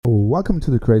welcome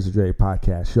to the Crazy Dre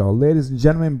podcast show. Ladies and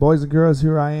gentlemen, boys and girls,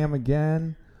 here I am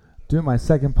again doing my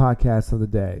second podcast of the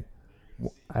day.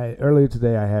 Earlier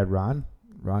today I had Ron.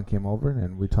 Ron came over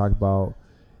and we talked about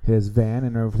his van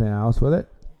and everything else with it.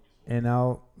 And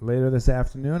now later this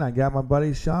afternoon I got my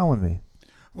buddy Sean with me.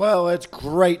 Well, it's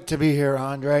great to be here,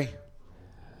 Andre.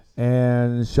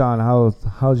 And Sean,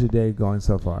 how's your day going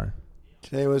so far?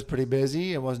 Today was pretty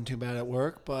busy. It wasn't too bad at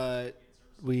work, but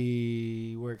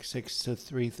we work 6 to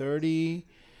 3:30,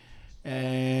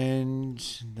 and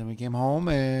then we came home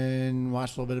and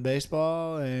watched a little bit of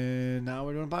baseball, and now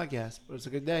we're doing a podcast. But it's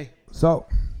a good day. So,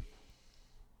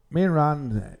 me and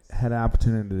Ron had an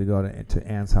opportunity to go to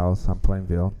Ann's house on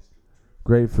Plainfield.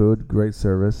 Great food, great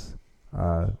service.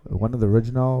 One of the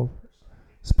original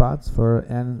spots for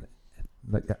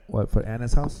for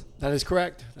Anna's house? That is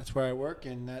correct. That's where I work,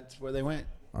 and that's where they went.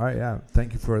 All right, yeah.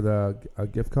 Thank you for the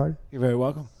gift card. You're very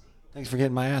welcome. Thanks for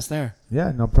getting my ass there.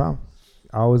 Yeah, no problem.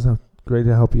 Always great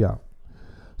to help you out.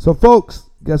 So, folks,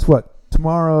 guess what?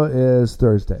 Tomorrow is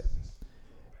Thursday.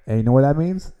 And you know what that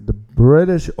means? The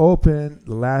British Open,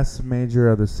 the last major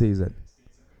of the season,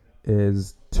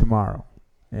 is tomorrow.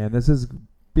 And this is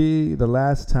be the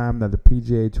last time that the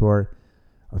PGA Tour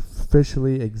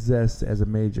officially exists as a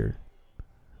major.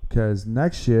 Because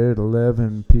next year, the LIV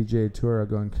and PGA Tour are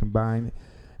going to combine,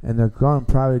 and they're going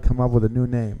to probably come up with a new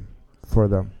name for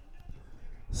them.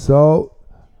 So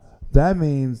that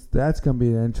means that's going to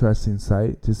be an interesting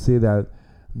sight to see that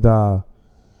the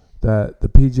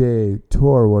PGA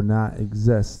Tour will not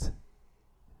exist.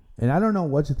 And I don't know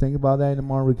what to think about that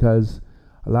anymore because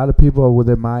a lot of people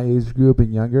within my age group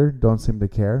and younger don't seem to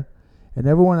care. And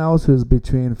everyone else who's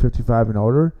between 55 and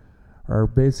older are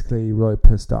basically really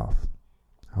pissed off.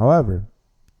 However,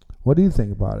 what do you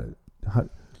think about it?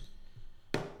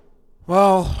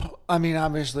 Well, I mean,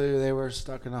 obviously they were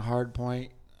stuck in a hard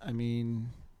point. I mean,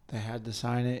 they had to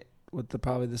sign it with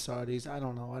probably the Saudis. I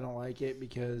don't know. I don't like it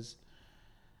because,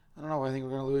 I don't know, I think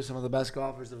we're going to lose some of the best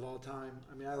golfers of all time.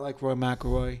 I mean, I like Roy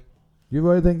McIlroy. You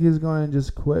really think he's going to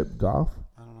just quit golf?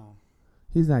 I don't know.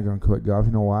 He's not going to quit golf.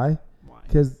 You know why? Why?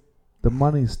 Because the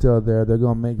money's still there. They're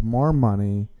going to make more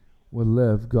money with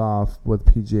LIV Golf with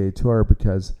PGA Tour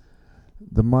because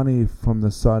the money from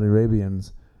the Saudi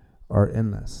Arabians are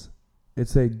endless.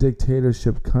 It's a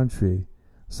dictatorship country,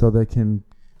 so they can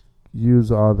use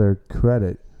all their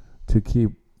credit to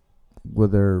keep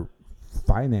with their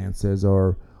finances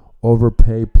or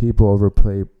overpay people,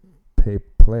 pay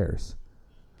players.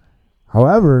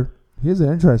 However, here's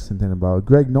an interesting thing about it.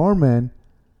 Greg Norman,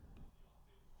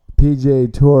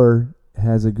 PGA Tour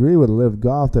has agreed with LIV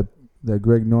Golf that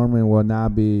Greg Norman will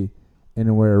not be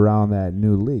anywhere around that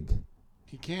new league.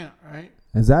 He can't, right?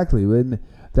 Exactly. And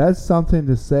that's something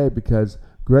to say because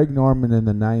Greg Norman in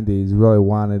the 90s really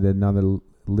wanted another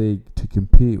league to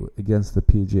compete against the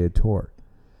PGA Tour.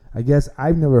 I guess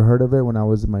I've never heard of it when I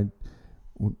was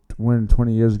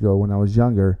 20 years ago when I was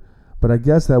younger, but I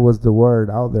guess that was the word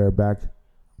out there back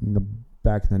in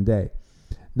the day.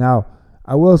 Now,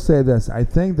 I will say this. I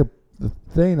think the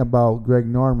thing about Greg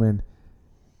Norman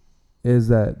is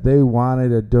that they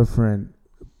wanted a different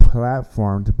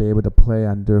platform to be able to play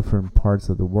on different parts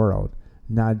of the world,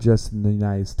 not just in the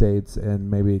United States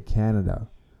and maybe Canada.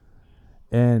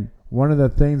 And one of the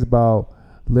things about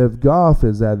LIV Golf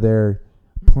is that they're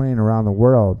playing around the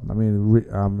world. I mean,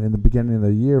 in the beginning of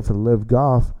the year for LIV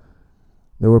Golf,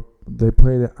 they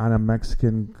played on a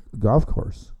Mexican golf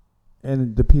course,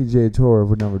 and the PGA Tour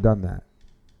would never done that.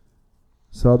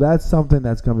 So that's something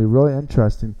that's going to be really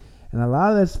interesting. And a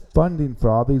lot of this funding for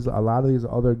a lot of these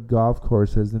other golf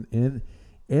courses in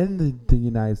the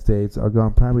United States are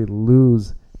going to probably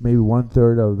lose maybe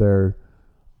 1/3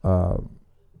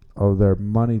 of their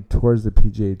money towards the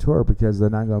PGA Tour because they're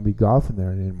not going to be golfing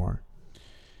there anymore.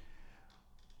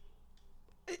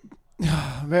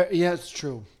 Yeah, it's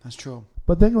true. That's true.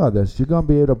 But think about this: you're going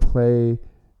to be able to play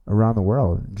around the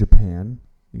world. In Japan,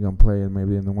 you're going to play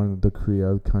maybe in one of the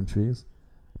Korea countries.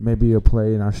 Maybe you'll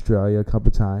play in Australia a couple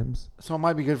times. So it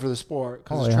might be good for the sport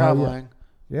because it's traveling.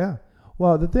 Yeah.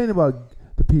 Well, the thing about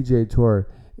the PGA Tour,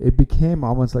 it became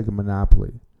almost like a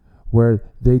monopoly where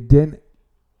they didn't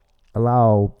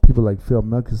allow people like Phil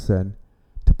Mickelson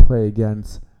to play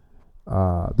against.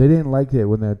 They didn't like it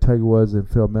when the Tiger Woods and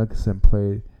Phil Mickelson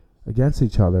played against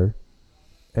each other,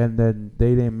 and then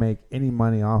they didn't make any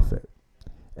money off it.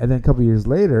 And then a couple years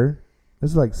later,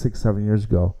 this is like 6-7 years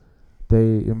ago,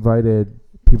 they invited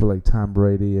people like Tom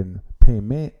Brady and Peyton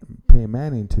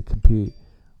Manning to compete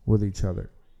with each other.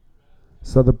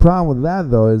 So the problem with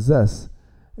that, though, is this.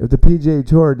 If the PGA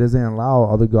Tour doesn't allow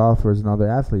other golfers and other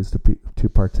athletes to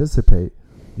participate,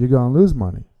 you're going to lose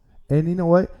money. And you know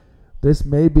what? this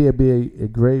may be a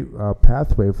great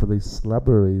pathway for these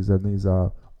celebrities and these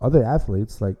other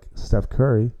athletes like Steph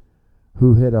Curry,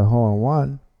 who hit a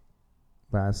hole-in-one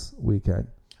last weekend.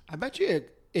 I bet you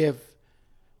if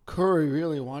Curry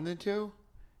really wanted to,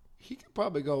 he could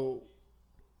probably go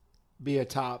be a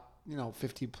top,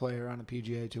 50 player on a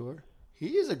PGA Tour.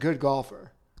 He is a good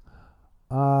golfer.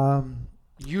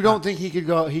 You don't think he could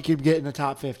go? He could get in the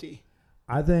top 50?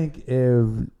 I think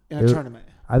in a tournament.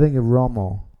 I think if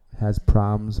Romo has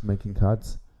problems making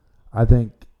cuts, I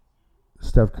think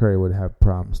Steph Curry would have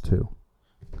problems too.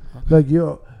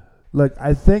 Okay.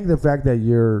 I think the fact that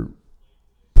you're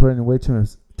putting way too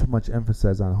much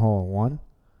emphasis on hole-in-one,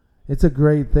 it's a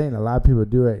great thing. A lot of people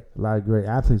do it. A lot of great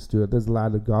athletes do it. There's a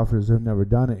lot of golfers who've never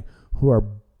done it who are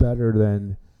better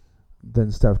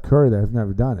than Steph Curry that have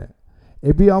never done it.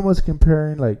 It'd be almost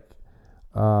comparing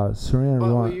Serena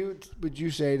Williams. Would you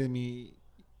say to me,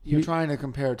 you're trying to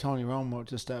compare Tony Romo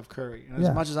to Steph Curry? And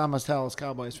as much as I'm a Dallas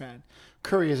Cowboys fan,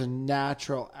 Curry is a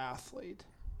natural athlete.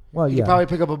 Well, he could probably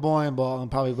pick up a bowling ball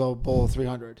and probably go bowl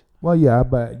 300. Well, yeah,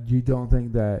 but you don't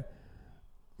think that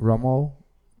Romo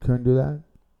couldn't do that?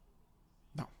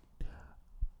 No.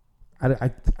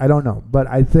 I don't know, but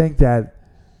I think that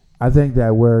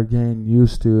we're getting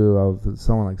used to of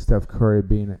someone like Steph Curry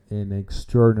being an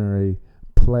extraordinary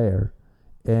player,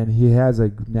 and he has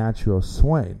a natural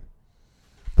swing.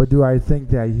 But do I think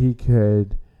that he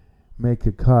could make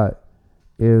a cut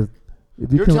if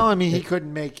you're telling me he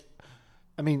couldn't make?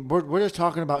 I mean, we're just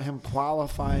talking about him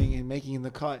qualifying and making the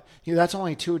cut. That's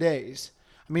only 2 days.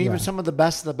 I mean, even some of the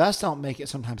best don't make it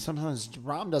sometimes. Sometimes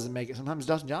Rahm doesn't make it. Sometimes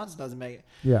Dustin Johnson doesn't make it.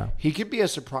 Yeah. He could be a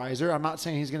surpriser. I'm not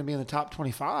saying he's going to be in the top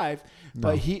 25,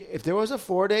 but if there was a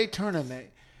 4-day tournament,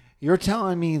 you're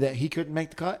telling me that he couldn't make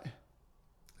the cut?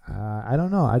 I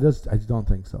don't know. I just don't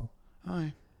think so. All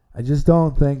right. I just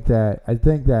don't think that. I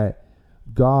think that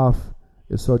golf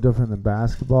is so different than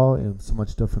basketball and so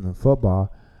much different than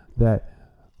football that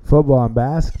football and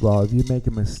basketball, if you make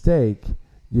a mistake,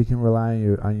 you can rely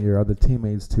on your other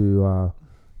teammates to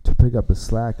pick up the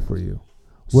slack for you.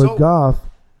 With golf,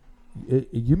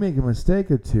 you make a mistake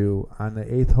or two on the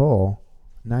 8th hole,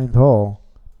 9th hole,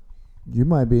 you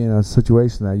might be in a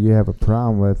situation that you have a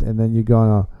problem with, and then you're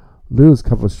going to lose a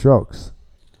couple of strokes.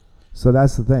 So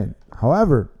that's the thing.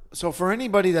 However, so for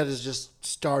anybody that is just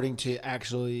starting to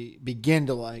actually begin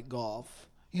to like golf,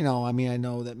 I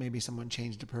know that maybe someone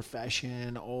changed a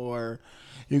profession, or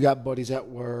you got buddies at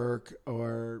work,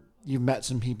 or you've met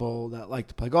some people that like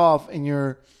to play golf, and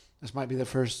this might be the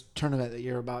first tournament that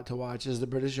you're about to watch is the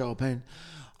British Open.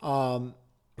 So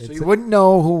you wouldn't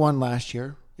know who won last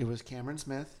year. It was Cameron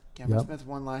Smith. Cameron Smith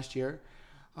won last year.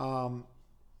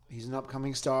 He's an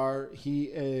upcoming star. He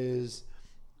is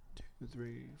 2,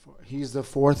 3, 4. He's the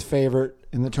 4th favorite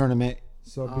in the tournament.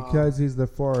 So because he's the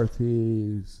 4th,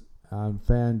 he's on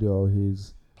FanDuel.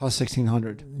 He's plus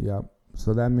 1,600. Yep.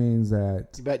 So that means that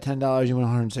you bet $10, you win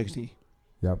 160.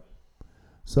 Yep.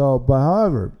 So, but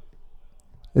however,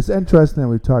 it's interesting that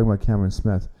we're talking about Cameron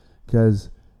Smith because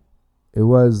it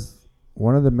was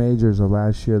one of the majors of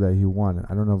last year that he won.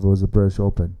 I don't know if it was the British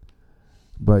Open,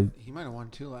 but he might have won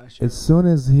 2 last year. As soon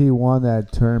as he won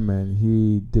that tournament,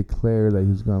 he declared that he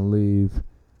was going to leave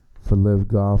for Live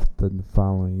Golf the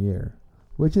following year,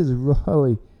 which is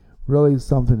really, really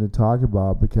something to talk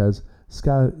about because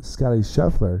Scotty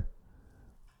Scheffler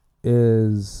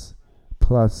is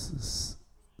plus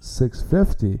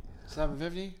 650.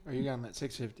 750? Or you got him at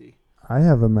 650? I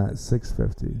have him at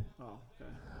 650. Oh, okay.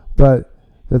 But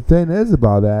the thing is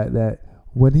about that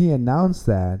when he announced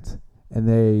that,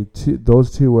 and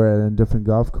those two were at a different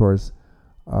golf course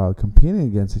competing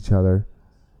against each other,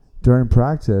 during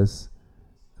practice,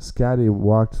 Scotty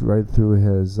walked right through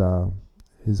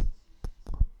his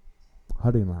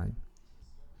putting line.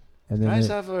 And then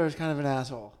Scheffler is kind of an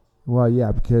asshole. Well,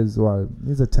 yeah, because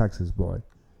he's a Texas boy.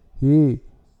 He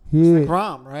it's like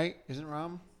Rahm, right? Isn't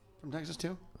Rahm from Texas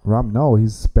too? Rahm, no,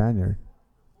 he's Spaniard.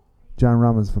 John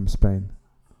Rahm is from Spain.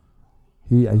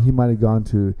 He might have gone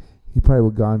to. He probably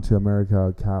would have gone to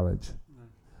America College,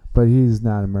 but he's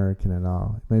not American at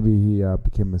all. Maybe he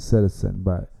became a citizen,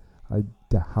 but I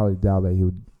highly doubt that he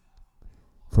would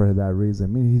for that reason. I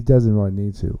mean, he doesn't really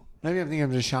need to. Maybe I'm thinking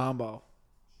of DeChambeau.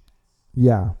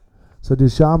 Yeah. So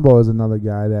DeChambeau is another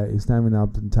guy that is not even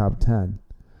up in the top 10.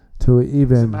 To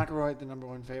even Is McIlroy the number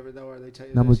 1 favorite though, or they tell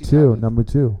you number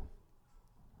two?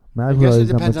 McIlroy I guess it is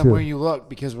depends number 2. on where you look,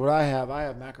 because what I have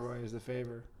McIlroy as the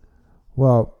favorite.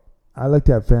 Well, I looked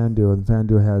at FanDuel, and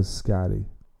FanDuel has Scotty.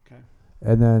 Okay.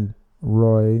 And then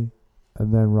Roy,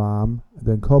 and then Rahm, and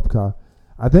then Koepka.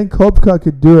 I think Koepka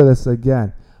could do this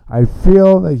again. I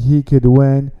feel like he could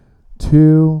win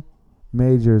 2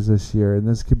 majors this year, and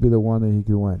this could be the one that he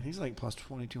could win. He's like plus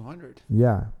 2,200.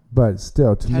 Yeah, but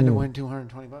still, to 10 me, to win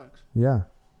 $220. yeah.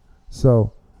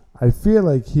 So I feel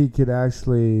like he could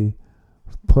actually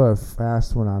put a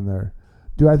fast one on there.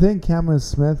 Do I think Cameron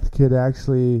Smith could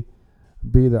actually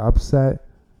be the upset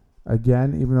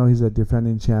again, even though he's a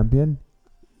defending champion?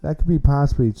 That could be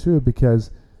possibly true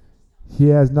because he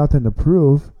has nothing to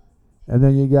prove. And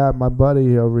then you got my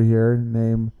buddy over here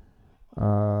named,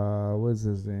 what's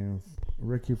his name?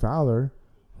 Ricky Fowler,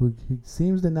 who he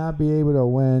seems to not be able to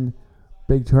win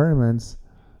big tournaments.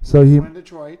 So he won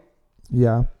Detroit.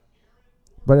 Yeah.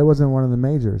 But it wasn't one of the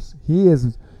majors. He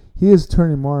is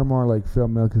turning more and more like Phil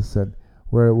Mickelson,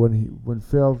 where when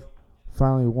Phil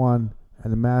finally won at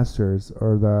the Masters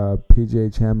or the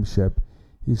PGA Championship,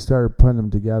 he started putting them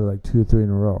together like 2 or 3 in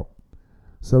a row.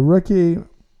 So Ricky,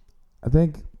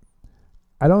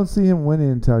 I don't see him winning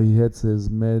until he hits his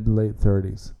mid-late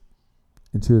 30s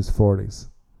into his 40s.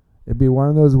 It'd be one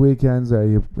of those weekends that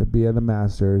he'd be at the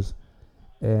Masters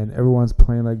and everyone's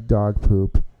playing like dog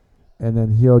poop, and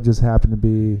then he'll just happen to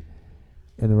be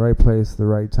in the right place at the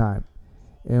right time.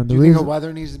 And Do you think the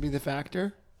weather needs to be the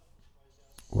factor?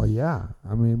 Well, yeah.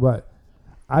 I mean, what?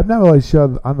 I'm not really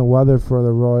sure on the weather for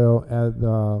the Royal at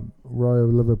the Royal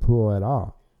Liverpool at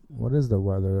all. What is the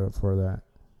weather for that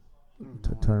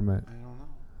tournament? I don't know.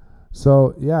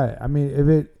 So yeah, I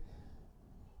mean,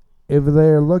 if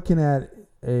they're looking at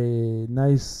a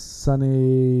nice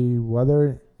sunny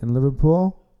weather in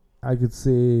Liverpool, I could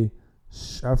see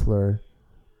Scheffler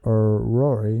or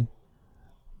Rory.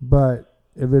 But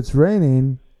if it's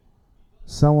raining,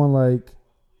 someone like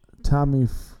Tommy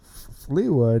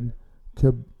Fleetwood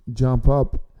could jump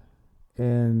up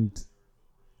and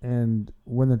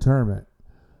win the tournament.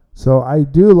 So I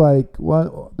do like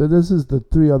this is the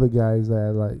 3 other guys that I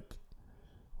like.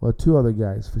 Well, 2 other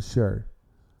guys for sure.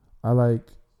 I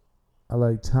like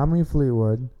Tommy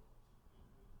Fleetwood,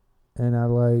 and I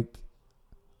like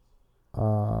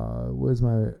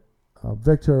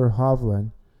Victor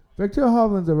Hovland. Victor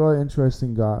Hovland's a really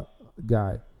interesting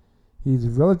guy. He's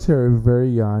relatively very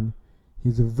young.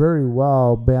 He's a very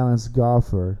well-balanced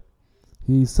golfer.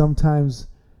 He sometimes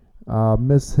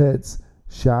mishits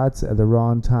shots at the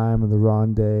wrong time, or the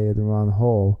wrong day, or the wrong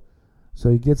hole. So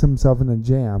he gets himself in a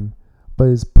jam, but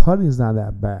his putting is not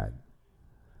that bad.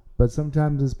 But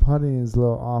sometimes his putting is a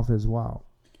little off as well.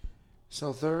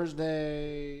 So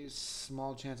Thursday,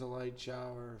 small chance of light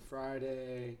shower.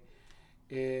 Friday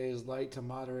is light to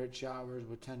moderate showers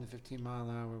with 10 to 15 mile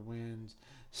an hour winds.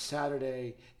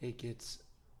 Saturday, it gets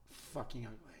fucking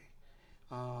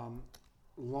ugly.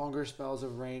 Longer spells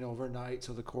of rain overnight,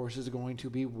 so the course is going to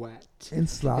be wet. And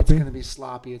sloppy. It's going to be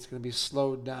sloppy. It's going to be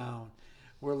slowed down.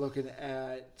 We're looking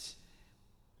at,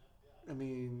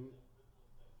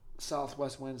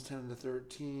 southwest winds 10 to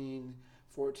 13,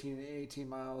 14 to 18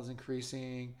 miles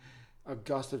increasing, a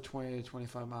gust of 20 to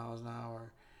 25 miles an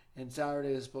hour. And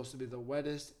Saturday is supposed to be the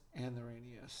wettest and the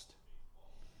rainiest.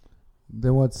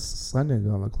 Then what's Sunday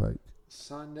going to look like?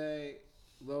 Sunday,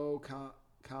 low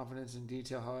confidence in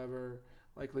detail, however,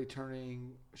 likely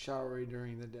turning showery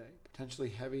during the day. Potentially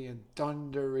heavy and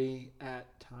thundery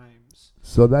at times.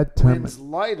 So that winds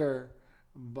lighter,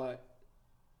 but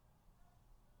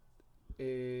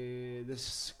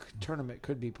this tournament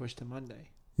could be pushed to Monday.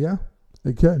 Yeah,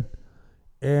 it could.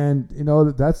 And,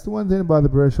 that's the one thing about the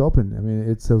British Open. I mean,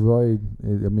 it's a really,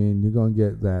 you're going to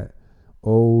get that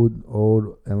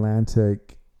old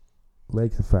Atlantic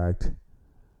lake effect.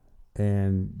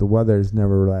 And the weather is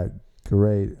never that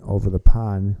great over the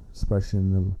pond, especially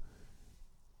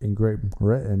in Great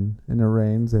Britain. And it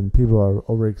rains, and people are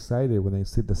overexcited when they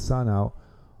see the sun out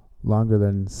longer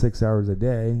than 6 hours a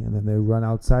day. And then they run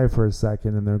outside for a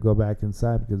second, and they'll go back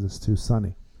inside because it's too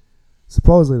sunny.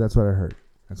 Supposedly, that's what I heard.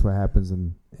 That's what happens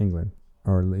in England,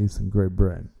 or at least in Great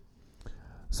Britain.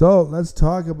 So let's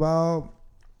talk about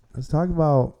what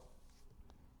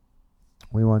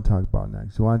do you want to talk about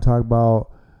next? You want to talk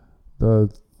about the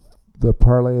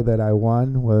parlay that I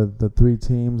won with the 3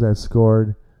 teams that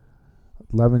scored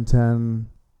 11-10.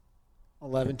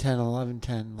 11-10,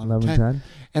 11-10, 11-10.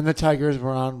 And the Tigers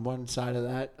were on one side of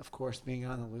that, of course, being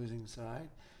on the losing side.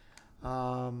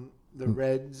 The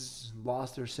Reds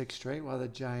lost their 6th straight, while the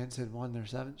Giants had won their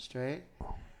 7th straight.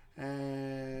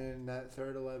 And that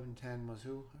third 11-10 was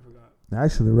who? I forgot.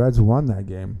 Actually, the Reds won that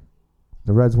game.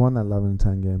 The Reds won that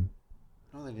 11-10 game.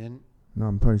 No, they didn't. No,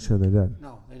 I'm pretty sure they did.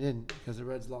 No, they didn't, because the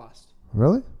Reds lost.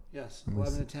 Really? Yes,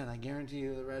 11-10. I guarantee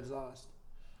you the Reds lost.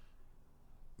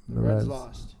 The Reds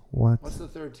lost. What? What's the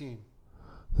third team?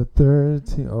 The third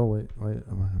team. Oh, wait.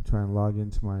 I'm trying to log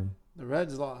into my... The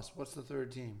Reds lost. What's the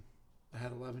third team? I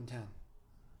had 11-10.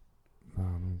 No,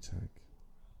 let me check.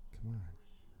 Come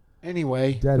on.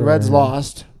 Anyway, Dead the Reds air.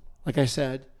 lost, like I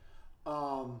said.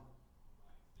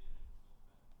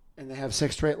 And they have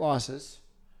 6 straight losses.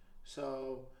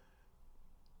 So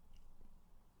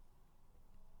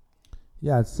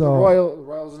Yeah, the so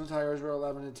Royals and the Tigers were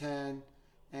 11-10,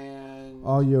 and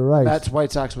oh, you're right. Mets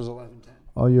White Sox was 11-10.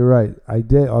 Oh, you're right. I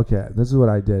did. Okay, this is what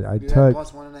I did. I You had took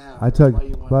plus 1.5. I That's took why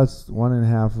you won. plus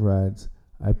 1.5 Reds.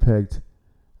 I picked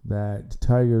that the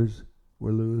Tigers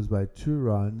would lose by 2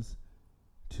 runs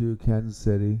to Kansas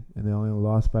City, and they only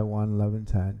lost by 1,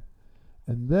 11-10.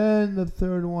 And then the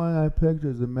third one I picked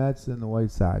was the Mets and the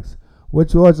White Sox,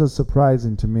 which was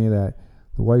surprising to me that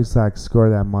the White Sox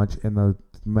scored that much, and the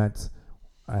Mets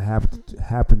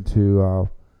happened to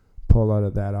pull out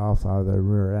of their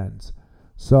rear ends.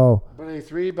 So, But a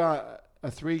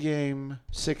 3-game,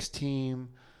 6-team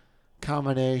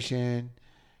combination.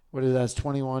 What is that? That's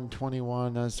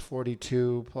 21-21. That's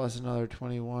 42 plus another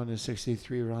 21 is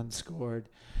 63 runs scored.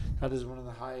 That is one of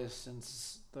the highest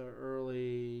since the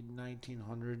early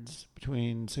 1900s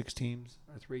between 6 teams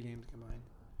or 3 games combined.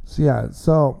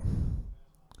 so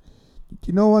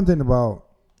you know one thing about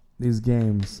these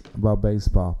games about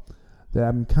baseball that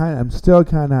I'm still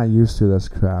kind of not used to this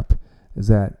crap is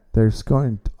that they're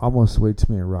scoring almost way too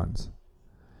many runs.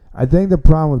 I think the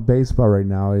problem with baseball right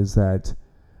now is that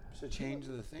So change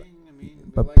the thing. I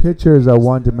mean, but pitchers are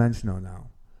one-dimensional now.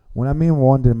 What I mean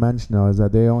one-dimensional is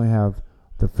that they only have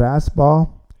the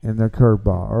fastball and their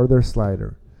curveball or their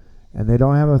slider, and they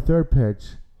don't have a third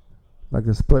pitch like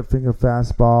a split-finger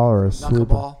fastball or a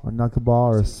sweeper, or knuckleball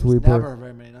or a sweeper. Never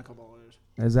very many knuckleballers.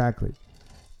 Exactly.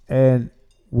 And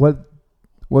what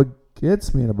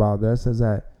gets me about this is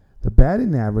that the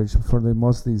batting average for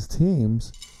most of these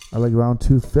teams are like around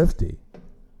 250,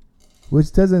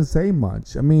 which doesn't say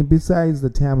much. I mean, besides the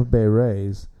Tampa Bay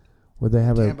Rays, where they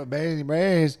have Tampa Bay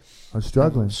Rays are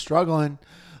struggling. Struggling.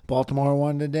 Baltimore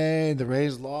won today. The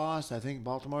Rays lost. I think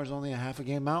Baltimore's only a half a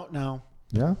game out now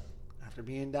Yeah. after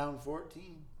being down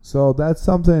 14. So that's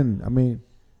something. I mean,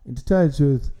 and to tell you the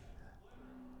truth,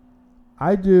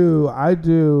 I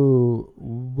do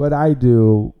what I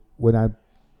do when I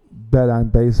bet on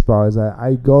baseball is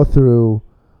I go through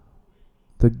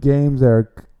the games that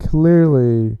are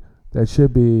clearly that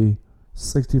should be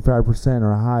 65%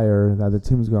 or higher that the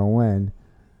team's going to win,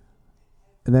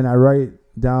 and then I write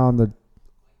down the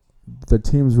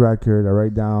team's record. I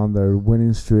write down their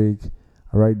winning streak.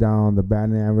 I write down the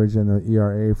batting average and the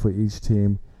ERA for each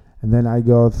team, and then I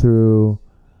go through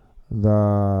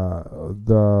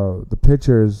the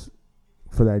pitchers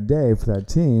for that day for that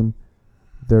team,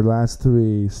 their last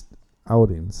 3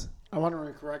 outings. I want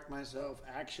to correct myself.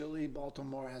 Actually,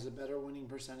 Baltimore has a better winning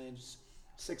percentage,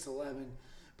 611,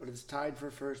 but it's tied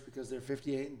for first because they're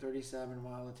 58-37,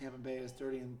 while the Tampa Bay is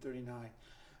 30-39.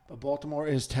 But Baltimore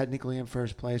is technically in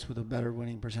first place with a better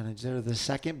winning percentage. They're the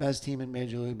second best team in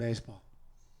Major League Baseball.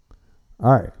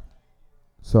 All right.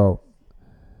 So,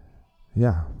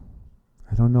 yeah.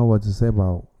 I don't know what to say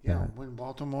about that. When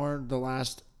Baltimore,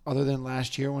 other than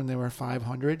last year when they were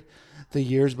 500, the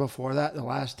years before that, the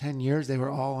last 10 years, they were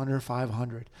all under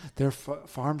 500. Their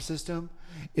farm system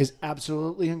is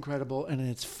absolutely incredible, and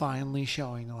it's finally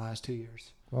showing the last 2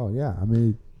 years. Oh, yeah. I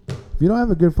mean, if you don't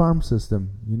have a good farm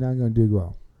system, you're not going to do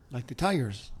well. Like the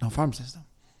Tigers, no farm system.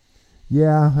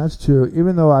 Yeah, that's true.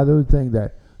 Even though I do think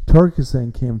that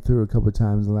Torkelson came through a couple of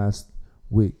times last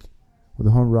week with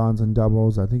the home runs and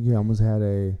doubles. I think he almost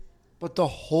had But the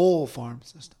whole farm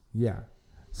system. Yeah.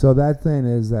 So that thing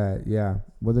is that,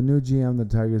 with the new GM the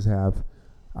Tigers have,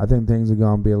 I think things are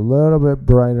going to be a little bit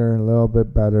brighter and a little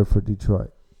bit better for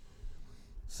Detroit.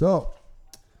 So,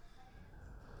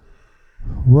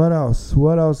 what else?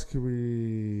 What else could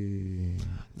we...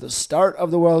 The start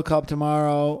of the World Cup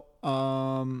tomorrow.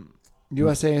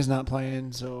 USA is not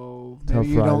playing, so maybe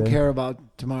you don't care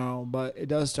about tomorrow, but it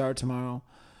does start tomorrow.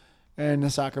 And the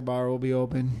soccer bar will be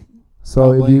open.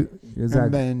 So probably. if you...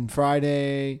 And then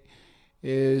Friday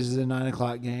is the 9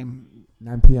 o'clock game.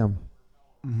 9 p.m.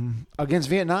 Mm-hmm. Against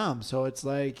Vietnam. So it's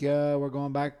like we're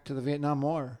going back to the Vietnam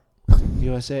War.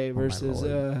 USA versus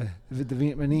the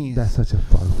Vietnamese. That's such a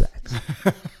fun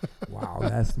fact. Wow,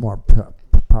 that's more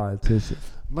politician.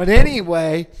 But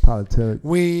anyway, I'm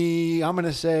going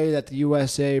to say that the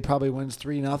USA probably wins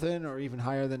 3-0 or even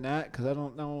higher than that because I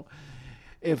don't know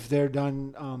if they're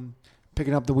done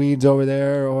picking up the weeds over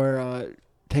there or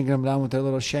taking them down with their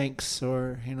little shanks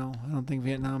or, I don't think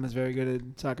Vietnam is very good at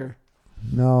soccer.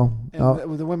 No.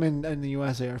 And the women in the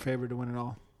USA are favored to win it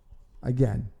all.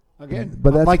 Again,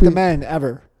 but unlike the men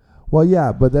ever. Well,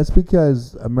 yeah, but that's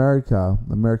because America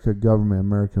government,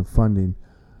 American funding,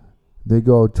 they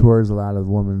go towards a lot of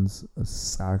women's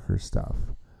soccer stuff.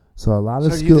 So a lot So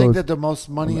of do schools. you think that the most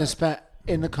money is spent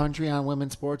in the country on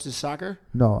women's sports is soccer?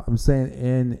 No, I'm saying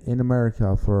in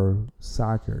America for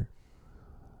soccer,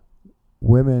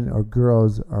 women or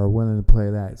girls are willing to play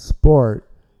that sport,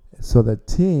 so that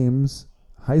teams,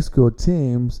 high school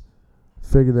teams,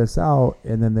 figure this out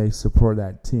and then they support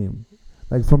that team.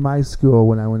 Like for my school,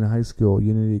 when I went to high school,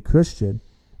 Unity Christian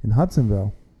in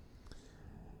Hudsonville,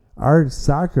 our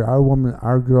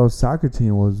girls soccer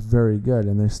team was very good,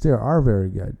 and they still are very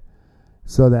good.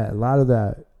 So that a lot of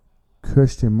that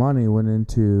Christian money went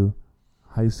into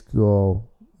high school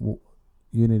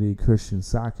Unity Christian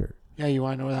soccer. Yeah, you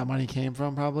want to know where that money came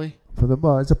from? Probably It's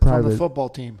a from private. the football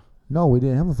team. No, we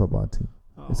didn't have a football team.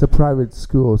 Oh, It's a private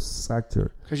school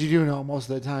sector. Because you do know most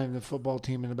of the time the football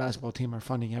team and the basketball team are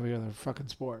funding every other fucking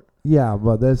sport. Yeah,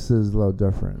 but this is a little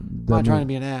different. I'm not trying to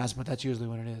be an ass, but that's usually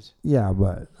what it is. Yeah,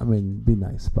 but I mean, be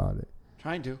nice about it.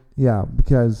 Trying to. Yeah,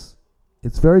 because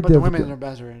it's very But the difficult. women are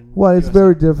better. In Well, it's USA.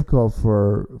 very difficult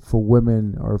for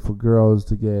women or for girls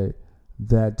to get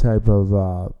that type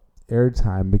of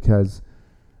airtime because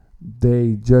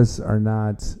they just are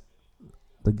not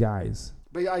the guys.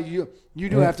 But you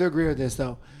do have to agree with this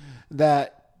though,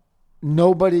 that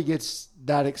nobody gets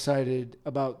that excited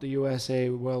about the USA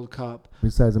World Cup,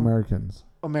 Besides Americans.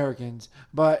 Americans,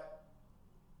 but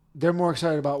they're more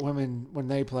excited about women when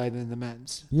they play than the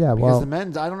men's. Yeah, Because well, the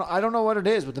men's, I don't know what it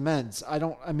is with the men's.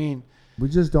 we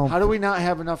just don't. How do we not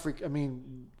have enough? We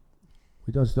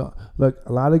just don't. Look,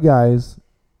 a lot of guys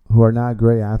who are not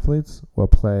great athletes will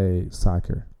play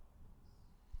soccer.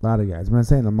 A lot of guys. I'm not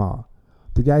saying them all.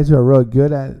 The guys who are really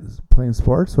good at playing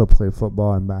sports will play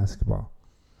football and basketball.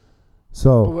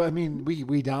 So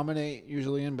we dominate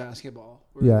usually in basketball.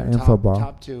 Yeah, in football.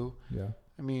 Top two. yeah.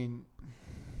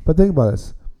 But think about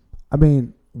this. I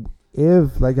mean,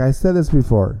 if, like I said this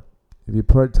before, if you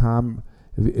put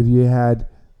if you had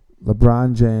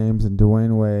LeBron James and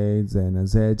Dwayne Wade and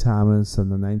Isaiah Thomas in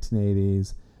the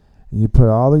 1980s, and you put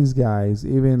all these guys,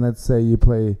 even let's say you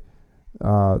play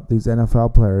these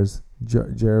NFL players,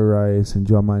 Jerry Rice and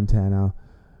Joe Montana,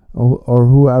 or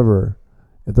whoever,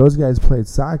 if those guys played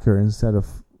soccer instead of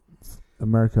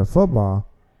America football,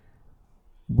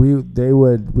 we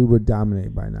would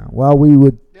dominate by now. Well, we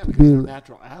would Because be they're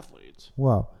natural athletes.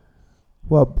 all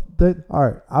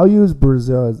right. I'll use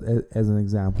Brazil as an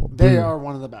example. They are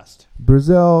one of the best.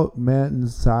 Brazil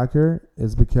men's soccer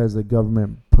is because the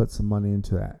government put some money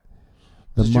into that.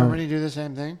 Does Germany do the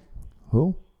same thing?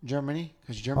 Who? Germany,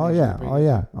 because Oh Germany.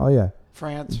 yeah.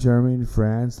 France. Germany,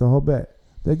 France, the whole bit.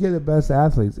 They get the best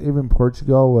athletes. Even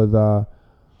Portugal with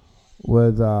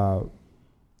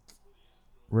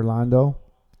Rolando,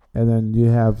 and then you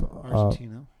have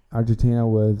Argentina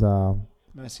with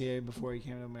Messier before he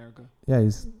came to America. yeah,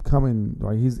 he's coming.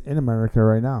 Like, he's in America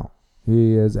right now.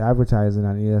 He is advertising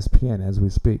on ESPN as we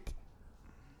speak.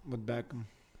 With Beckham.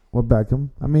 Well, Beckham.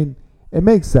 I mean, it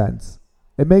makes sense.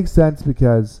 It makes sense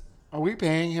because Are we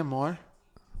paying him more?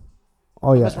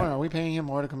 oh yeah, That's fine. Are we paying him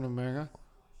more to come to America?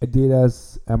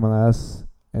 Adidas, MLS,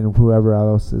 and whoever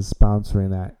else is sponsoring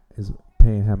that is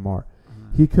paying him more.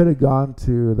 He could have gone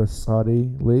to the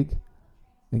Saudi league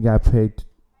and got paid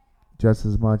just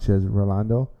as much as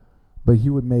Rolando, but he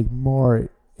would make more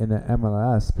in the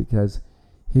MLS because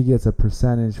he gets a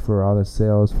percentage for all the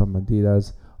sales from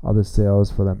Adidas, all the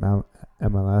sales for the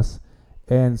MLS,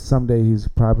 and someday he's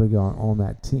probably going to own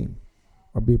that team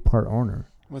or be part owner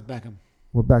With Beckham.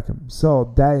 with Beckham.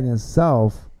 So that in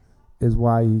itself is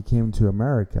why he came to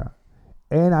America.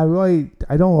 And I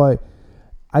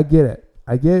get it.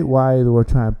 I get why we're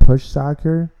trying to push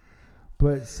soccer,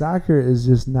 but soccer is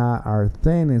just not our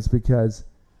thing. It's because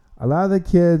a lot of the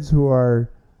kids who are,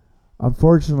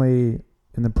 unfortunately,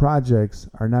 in the projects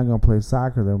are not going to play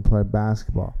soccer. They're going to play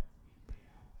basketball.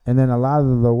 And then a lot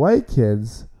of the white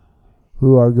kids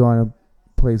who are going to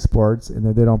play sports and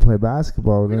then they don't play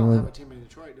basketball. We don't have a team in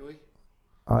Detroit, do we?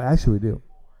 Actually, we do.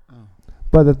 Oh.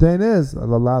 But the thing is, a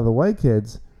lot of the white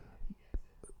kids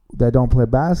that don't play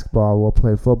basketball will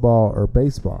play football or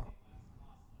baseball.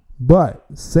 But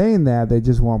saying that, they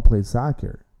just won't play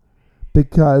soccer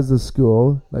because the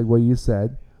school, like what you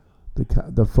said,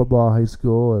 the football high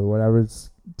school or whatever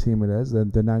team it is, they're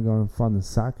not going to fund the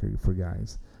soccer for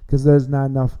guys because there's not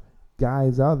enough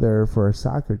guys out there for a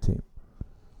soccer team.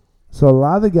 So a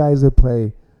lot of the guys that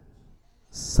play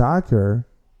soccer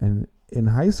and in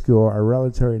high school are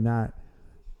relatively not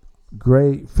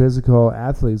great physical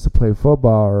athletes to play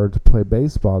football or to play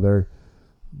baseball. They're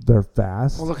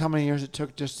fast. Well, look how many years it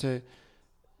took just to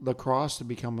lacrosse to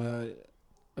become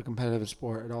a competitive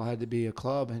sport. It all had to be a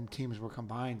club, and teams were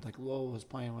combined. Like Lowell was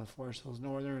playing with Forest Hills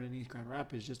Northern and East Grand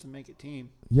Rapids just to make a team.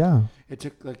 Yeah. It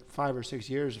took like 5 or 6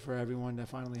 years for everyone to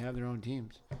finally have their own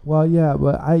teams. Well, yeah,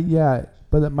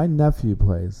 but my nephew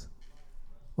plays.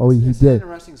 Oh, he It's did. an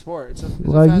interesting sport. It's a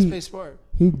Well, fast-paced sport.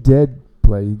 He did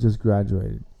play. He just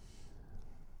graduated.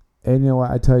 And you know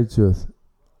what? I tell you the truth.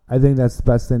 I think that's the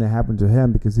best thing that happened to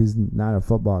him because he's not a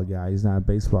football guy. He's not a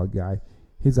baseball guy.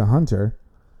 He's a hunter.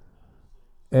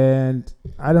 And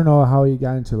I don't know how he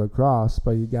got into lacrosse,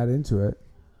 but he got into it.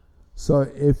 So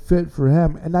it fit for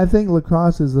him. And I think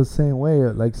lacrosse is the same way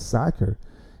like soccer.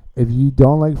 If you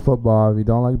don't like football, if you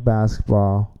don't like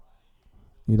basketball,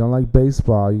 you don't like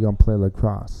baseball, you're going to play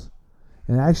lacrosse.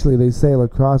 And actually, they say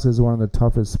lacrosse is one of the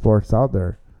toughest sports out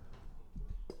there.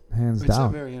 Hands down. It's a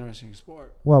very interesting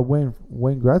sport. Well, Wayne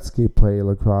Gretzky played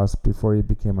lacrosse before he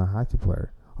became a hockey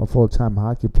player, a full-time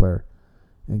hockey player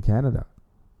in Canada.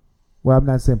 Well, I'm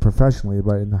not saying professionally,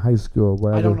 but in high school,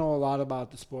 whatever. I don't know a lot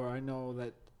about the sport. I know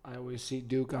that I always see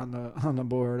Duke on the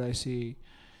board. I see,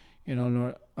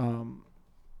 some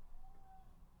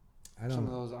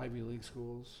of those Ivy League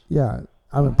schools. Yeah,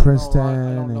 I'm in Princeton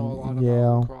I don't know a lot and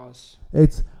Yale. about lacrosse.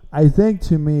 I think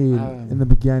to me, in the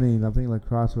beginning, I think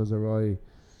lacrosse was a really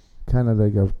kind of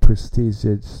like a prestige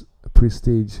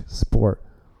sport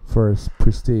for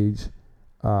prestige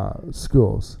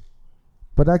schools.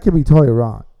 But I could be totally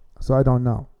wrong. So I don't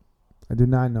know. I do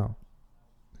not know.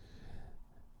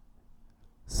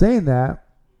 Saying that.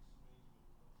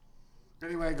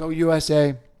 Anyway, go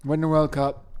USA. Win the World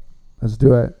Cup. Let's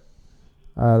do it.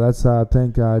 Let's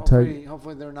thank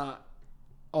Hopefully they're not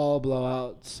all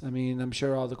blowouts. I mean, I'm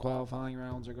sure all the qualifying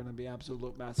rounds are going to be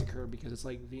absolute massacre because it's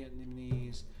like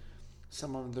Vietnamese,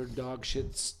 some of their dog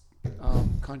shits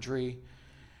country,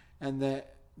 and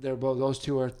that those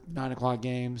two are 9:00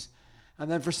 games. And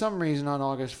then for some reason on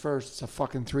August 1st, it's a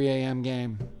fucking 3 a.m.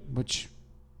 game, which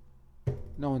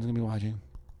no one's going to be watching.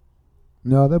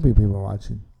 No, there'll be people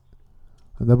watching.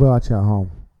 They'll be watching at home.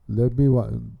 They'll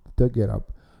get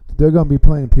up. They're going to be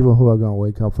playing people who are going to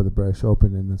wake up for the British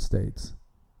Open in the States.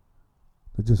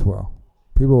 They just will.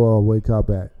 People will wake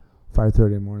up at 5:30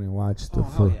 in the morning and watch the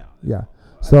hell yeah. Yeah.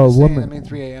 So I mean,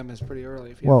 3 a.m. is pretty early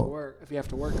if you have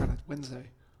to work on a Wednesday.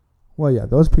 Well, yeah,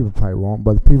 those people probably won't.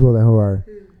 But the people who are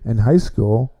in high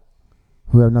school,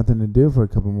 who have nothing to do for a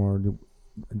couple more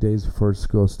days before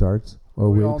school starts or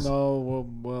we weeks. all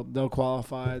know they'll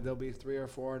qualify. They'll be 3 or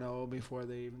 4-0 before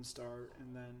they even start,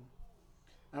 and then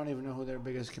I don't even know who their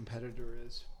biggest competitor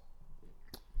is.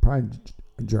 Probably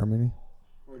Germany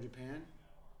or Japan.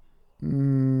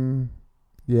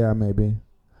 Yeah, maybe.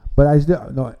 But I still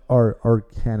no, or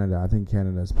Canada. I think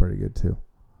Canada is pretty good too.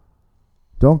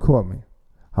 Don't quote me.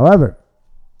 However,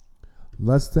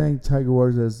 let's thank Tiger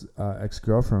Woods'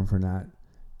 ex-girlfriend for not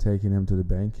taking him to the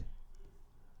bank.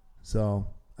 So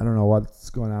I don't know what's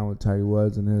going on with Tiger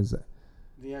Woods and his.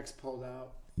 The ex pulled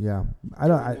out. Yeah,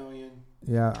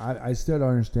 I still don't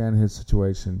understand his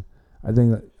situation. I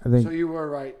think. So you were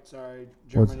right. Sorry,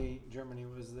 Germany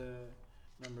was the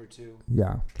number 2.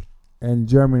 Yeah, and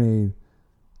Germany,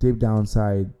 deep down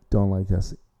inside, don't like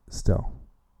us still,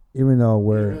 even though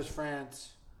we're. It was France.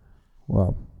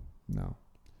 Well, no.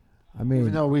 I mean,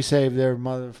 even though we save their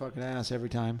motherfucking ass every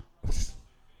time.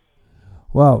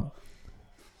 Well,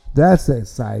 that's a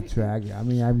sidetrack. I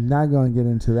mean, I'm not going to get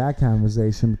into that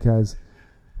conversation because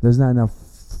there's not enough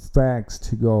facts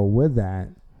to go with that.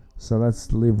 So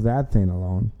let's leave that thing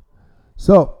alone.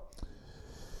 So,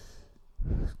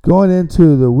 going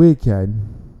into the weekend,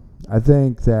 I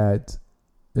think that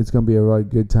it's going to be a really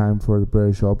good time for the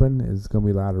British Open. It's going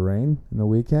to be a lot of rain in the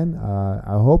weekend.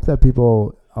 I hope that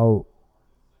people out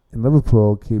in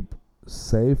Liverpool keep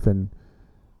safe and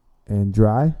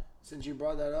dry. Since you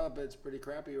brought that up, it's pretty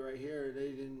crappy right here.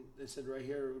 They said right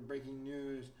here, breaking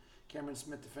news: Cameron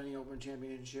Smith defending Open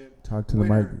Championship. Talk to the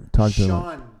mic. Talk to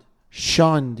the mic.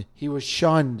 Shunned. He was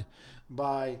shunned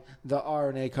by the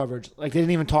RNA coverage. Like, they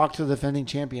didn't even talk to the defending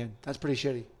champion. That's pretty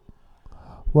shitty.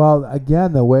 Well,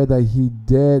 again, the way that he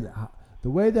did, the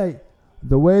way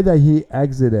that he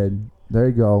exited. There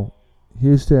you go,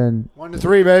 Houston.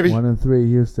 1-3, baby. 1-3,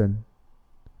 Houston.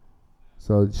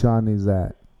 So Sean needs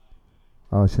that.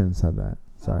 Oh, I shouldn't have said that.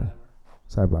 Sorry.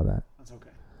 Sorry about that. That's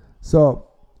okay. So,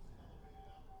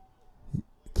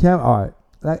 all right.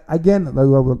 Like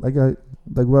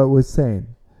what I was saying,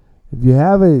 if you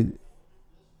have a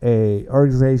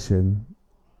organization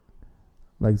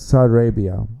like Saudi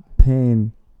Arabia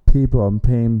paying people and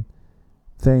paying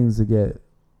things to get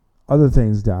other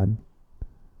things done,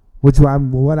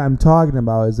 what I'm talking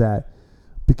about is that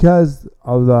because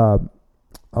of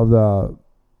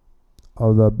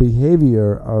the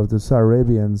behavior of the Saudi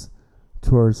Arabians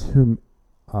towards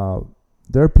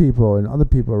their people and other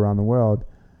people around the world,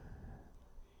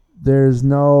 there's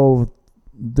no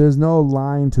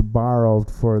line to borrow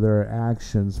for their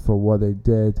actions for what they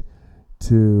did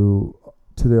to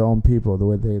their own people, the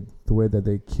way that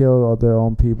they killed their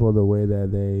own people, the way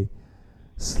that they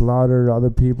slaughtered other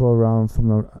people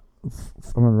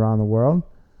from around the world.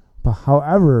 But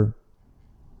however,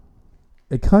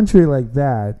 a country like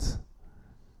that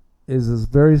is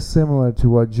very similar to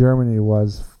what Germany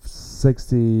was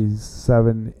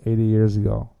 67, 80 years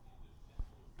ago.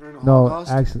 During the No,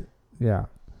 Holocaust? actually, yeah.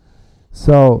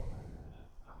 So,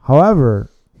 however,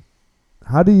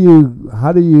 how do you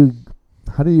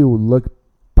look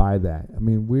by that? I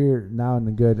mean, we're now in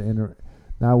a good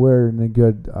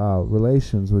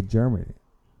relations with Germany,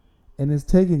 and it's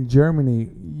taken Germany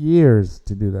years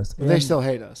to do this. But they still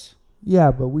hate us.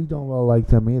 Yeah, but we don't really like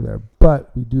them either.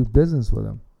 But we do business with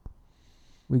them.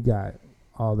 We got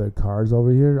all their cars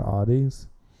over here, Audis,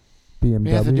 BMWs.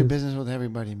 We have to do business with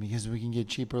everybody because we can get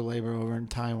cheaper labor over in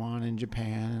Taiwan and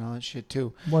Japan and all that shit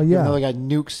too. Well, Even yeah, though they got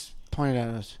nukes pointed at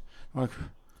us. North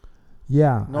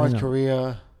yeah, I know.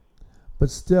 Korea. But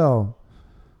still,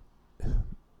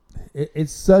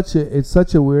 it's such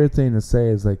a weird thing to say.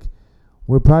 It's like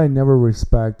we'll probably never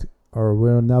respect, or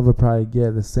we'll never probably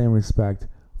get the same respect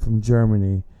from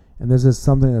Germany, and this is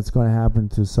something that's going to happen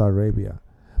to Saudi Arabia.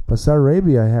 But Saudi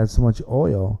Arabia has so much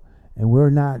oil, and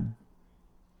we're not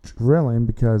drilling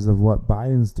because of what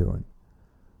Biden's doing.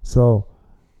 So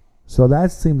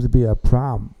that seems to be a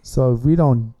problem. So if we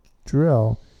don't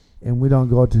drill and we don't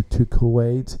go to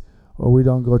Kuwait or we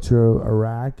don't go to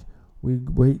Iraq,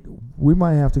 we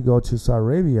might have to go to Saudi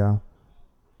Arabia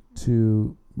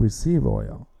to receive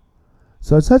oil.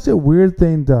 So it's such a weird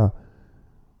thing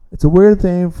it's a weird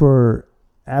thing for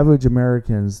average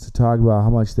Americans to talk about how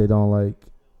much they don't like,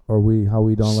 or how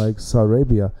we don't like Saudi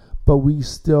Arabia, but we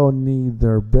still need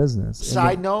their business.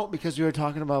 Side note, because we were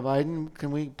talking about Biden,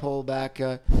 can we pull back?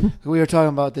 We were talking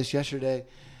about this yesterday.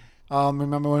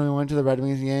 Remember when we went to the Red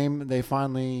Wings game? They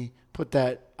finally put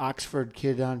that Oxford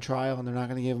kid on trial, and they're not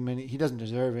going to give him any. He doesn't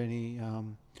deserve any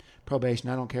probation.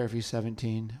 I don't care if he's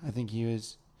 17. I think he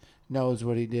knows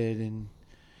what he did, and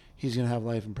he's going to have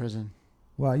life in prison.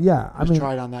 Well, yeah, I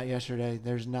tried on that yesterday.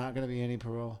 There's not going to be any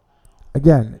parole.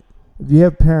 Again, if you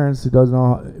have parents that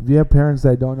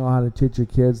don't know how to teach your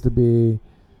kids to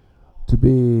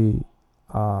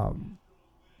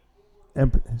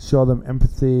show them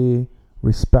empathy,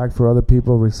 respect for other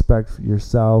people, respect for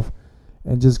yourself,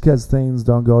 and just because things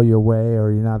don't go your way,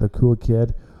 or you're not the cool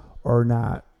kid, or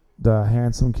not the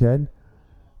handsome kid,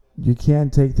 you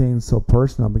can't take things so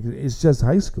personal because it's just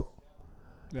high school.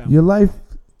 Yeah. Your life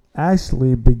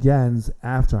actually begins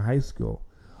after high school.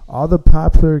 All the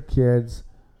popular kids,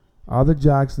 all the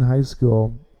jocks in high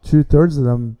school, 2/3 of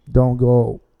them don't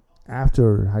go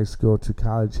after high school to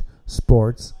college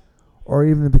sports or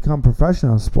even to become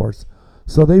professional sports.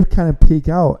 So they kind of peak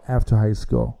out after high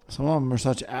school. Some of them are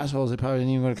such assholes they probably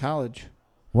didn't even go to college.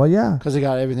 Well, yeah. Because they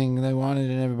got everything they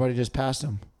wanted and everybody just passed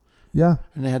them. Yeah.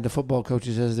 And they had the football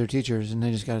coaches as their teachers and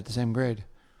they just got at the same grade.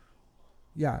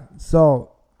 Yeah.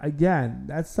 So, again,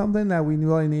 that's something that we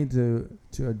really need to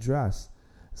address.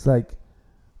 It's like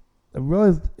the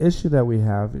real issue that we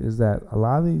have is that a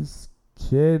lot of these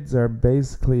kids are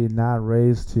basically not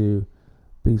raised to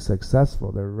be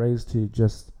successful. They're raised to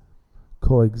just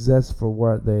coexist for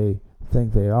what they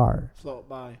think they are. Float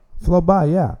by,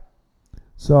 yeah.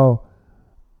 So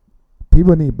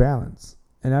people need balance.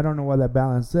 And I don't know what that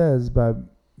balance is, but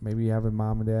maybe you have a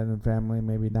mom and dad and family,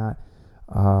 maybe not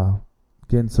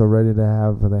getting so ready to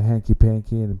have the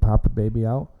hanky-panky and pop a baby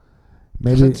out.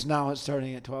 Maybe it's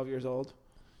starting at 12 years old.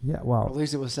 Yeah, well. At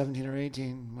least it was 17 or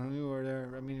 18 when we were there.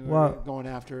 I mean, we were going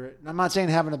after it. I'm not saying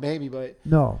having a baby, but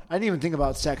no. I didn't even think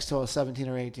about sex till I was 17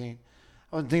 or 18.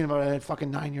 I wasn't thinking about it at fucking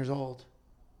 9 years old.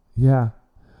 Yeah.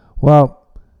 Well.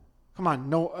 Come on.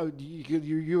 No,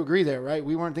 you agree there, right?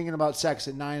 We weren't thinking about sex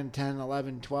at 9, 10,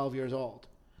 11, 12 years old.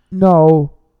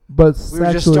 No, but we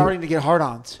were just starting to get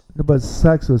hard-ons. But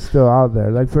sex was still out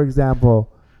there. Like, for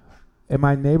example, in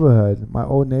my neighborhood, my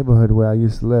old neighborhood where I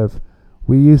used to live,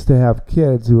 we used to have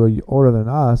kids who were older than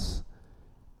us,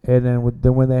 and then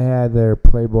when they had their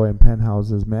Playboy and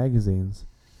Penthouses magazines,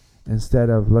 instead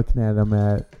of looking at them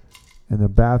in the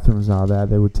bathrooms and all that,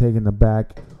 they would take in the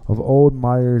back of old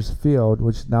Myers Field,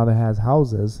 which now that has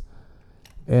houses,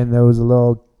 and there was a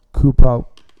little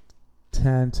coop-out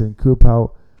tent and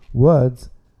coop-out woods,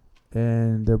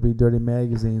 and there'd be dirty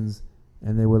magazines,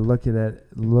 and they would look at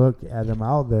them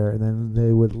out there, and then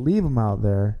they would leave them out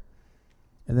there.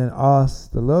 And then us,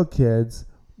 the little kids,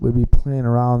 we'd be playing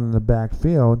around in the back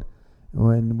field.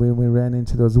 When we ran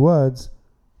into those woods,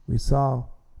 we saw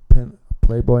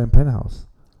Playboy and Penthouse.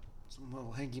 Some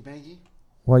little hanky-panky?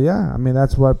 Well, yeah. I mean,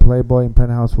 that's what Playboy and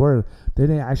Penthouse were. They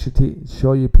didn't actually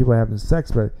show you people having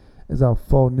sex, but it's a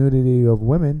full nudity of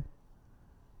women.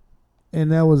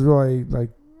 And that was really, like,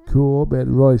 cool, but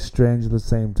really strange at the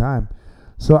same time.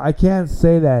 So I can't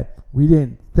say that we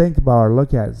didn't think about or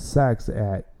look at sex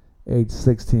at age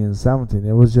 16 and 17.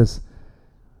 It was just...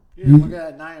 You didn't look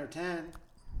at 9 or 10.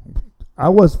 I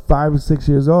was 5 or 6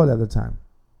 years old at the time.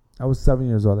 I was 7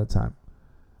 years old at the time.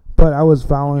 But I was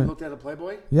following... You looked at a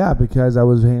Playboy? Yeah, because I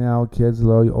was hanging out with kids a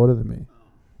little older than me.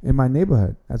 In my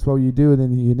neighborhood. That's what you do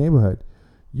in your neighborhood.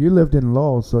 You lived in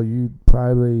Lowell, so you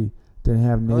probably didn't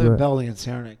have I live in neighborhood. Belly and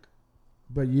Saranac.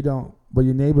 But you don't... But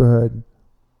your neighborhood...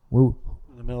 Well,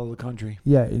 In the middle of the country.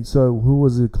 yeah, and so who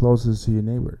was the closest to your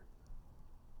neighbor?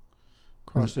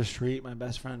 Across the street, my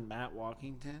best friend Matt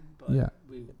Walkington. But Yeah.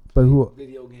 we But played who...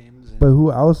 video games. And But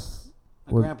who else...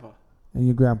 my was- grandpa. And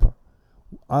your grandpa.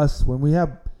 Us,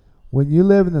 when you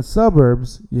live in the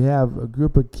suburbs, you have a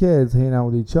group of kids hanging out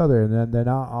with each other, and they're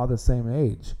not all the same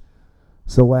age.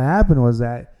 So what happened was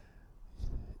that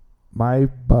my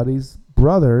buddies'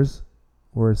 brothers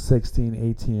were 16,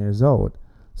 18 years old.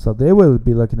 So they would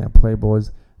be looking at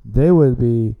Playboys. They would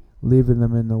be leaving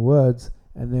them in the woods,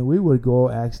 and then we would go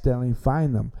accidentally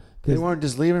find them. They weren't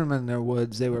just leaving them in their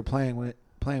woods. They were playing with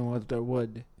their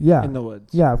wood Yeah. in the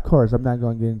woods. Yeah, of course. I'm not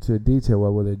going to get into detail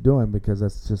what were they doing because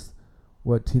that's just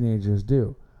what teenagers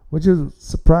do. Which is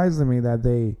surprising to me that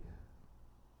they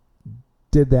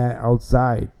did that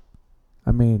outside.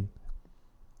 I mean,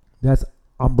 that's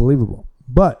unbelievable.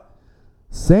 But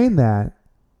saying that,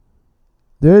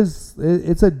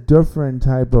 it's a different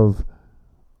type of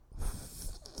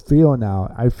feel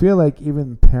now. I feel like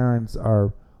even parents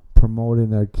are promoting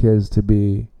their kids to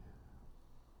be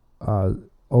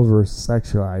over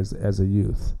sexualized as a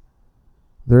youth.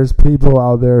 There's people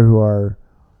out there who are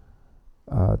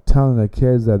telling their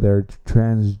kids that they're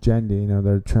transgender,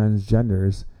 they're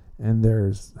transgenders, and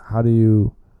how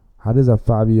does a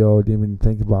 5-year-old even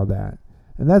think about that?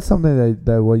 And that's something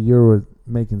that what you're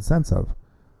making sense of.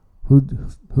 Who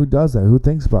does that? Who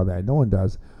thinks about that? No one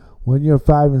does. When you're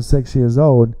 5 and 6 years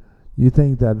old, you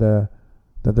think that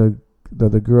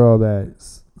the girl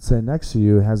that's sitting next to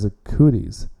you has a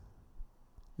cooties.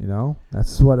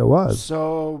 That's what it was.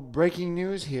 So, breaking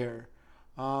news here.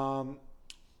 Had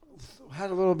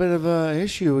a little bit of a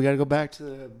issue. We got to go back to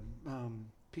the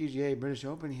PGA British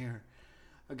Open here.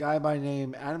 A guy by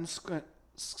name Adam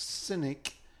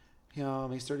Sinek.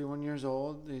 He's 31 years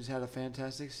old. He's had a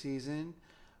fantastic season.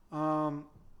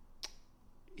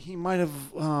 He might have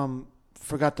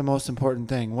forgot the most important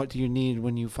thing. What do you need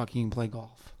when you fucking play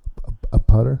golf? A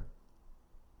putter?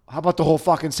 How about the whole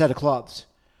fucking set of clubs?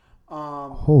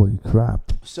 Holy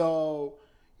crap. So,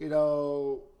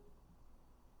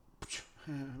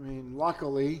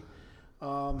 luckily,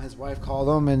 his wife called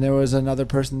him, and there was another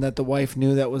person that the wife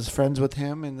knew that was friends with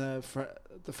him, and the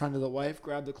friend of the wife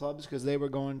grabbed the clubs because they were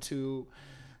going to,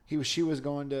 she was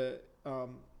going to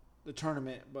the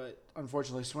tournament, but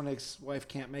unfortunately, Swinnick's wife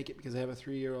can't make it because they have a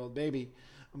 3-year-old baby,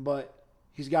 but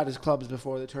he's got his clubs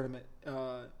before the tournament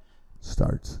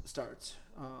starts.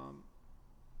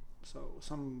 So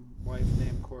some wife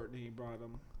named Courtney brought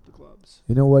him the clubs.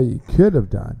 You know what you could have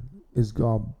done is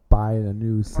go buy a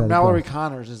new set. Mallory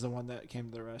Connors is the one that came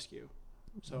to the rescue.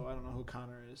 So I don't know who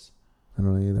Connor is. I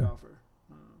don't know either. Golfer.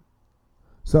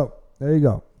 So there you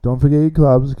go. Don't forget your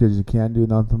clubs because you can't do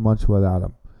nothing much without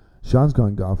them. Sean's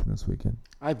going golfing this weekend.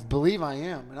 I believe I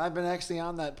am, and I've been actually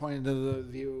on that point of the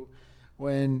view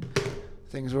when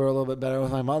things were a little bit better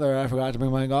with my mother. I forgot to bring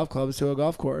my golf clubs to a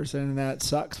golf course, and that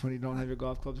sucks when you don't have your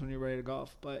golf clubs when you're ready to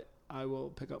golf. But I will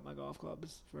pick up my golf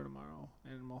clubs for tomorrow,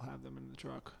 and we'll have them in the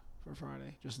truck for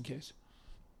Friday, just in case.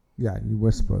 Yeah, you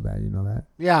whisper that. You know that?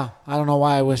 Yeah, I don't know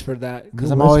why I whispered that, because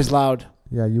I'm always loud.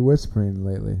 Yeah, you're whispering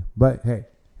lately. But, hey,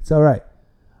 it's all right.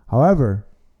 However,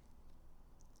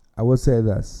 I will say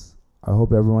this. I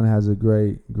hope everyone has a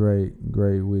great, great,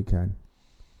 great weekend.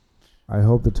 I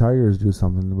hope the Tigers do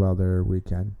something about their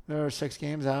weekend. There are 6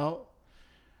 games out.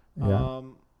 Yeah.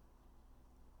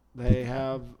 They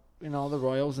have, the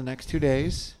Royals the next 2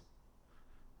 days.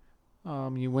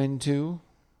 You win 2,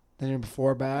 then you're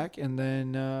 4 back, and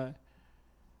then,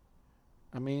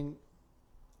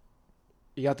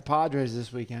 you got the Padres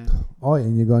this weekend. Oh,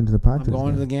 and you're going to the Padres. I'm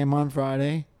going to the game on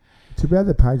Friday. Too bad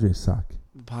the Padres suck.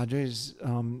 The Padres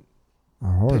Are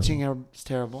horrible. pitching is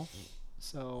terrible.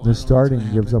 So their starting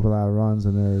gives up a lot of runs,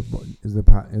 and is their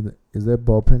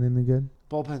bullpen any good?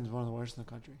 Bullpen's one of the worst in the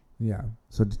country. Yeah.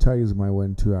 So the Tigers might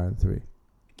win 2 out of 3.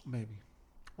 Maybe.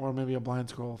 Or maybe a blind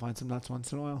squirrel will find some nuts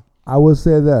once in a while. I will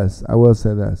say this.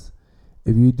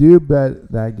 If you do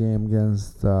bet that game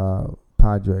against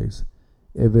Padres,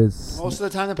 if it's Most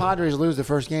of the time the Padres lose the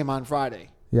first game on Friday.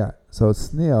 yeah, so it's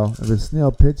Snell. If it's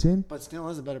Snell pitching, But Snell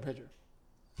is a better pitcher.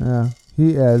 yeah,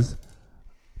 he is.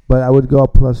 But I would go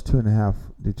plus 2.5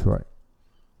 Detroit.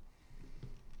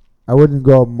 I wouldn't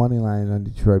go money line on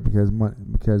Detroit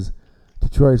because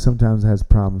Detroit sometimes has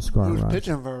problems scoring Who's runs.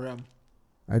 pitching for them?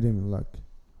 I didn't even look.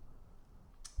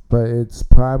 But it's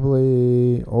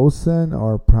probably Olsen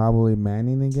or probably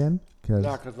Manning again because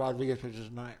Yeah, because Rodriguez pitches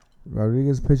tonight.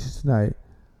 Rodriguez pitches tonight,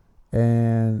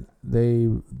 and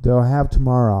they'll have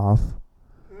tomorrow off.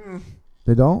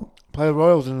 They don't? Play the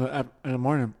Royals in the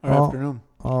morning or afternoon.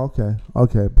 Oh,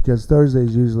 okay. Because Thursday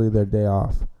is usually their day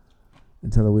off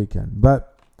until the weekend.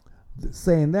 But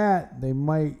saying that, they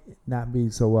might not be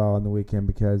so well on the weekend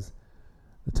because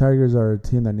the Tigers are a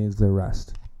team that needs their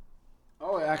rest.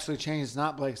 Oh, it actually changed. It's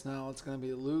not Blake Snell. It's going to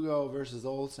be Lugo versus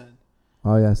Olsen.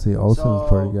 Oh, yeah, see, Olsen's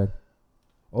pretty good.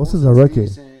 Olsen's a Olsen's rookie.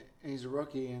 decent. He's a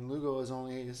rookie, and Lugo is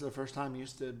this is the first time he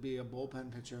used to be a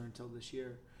bullpen pitcher until this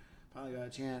year. Probably got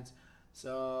a chance.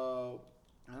 So,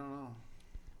 I don't know.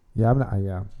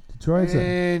 Yeah, Detroit's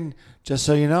And just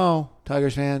so you know,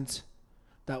 Tigers fans,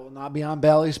 that will not be on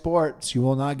Bally Sports. You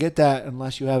will not get that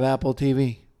unless you have Apple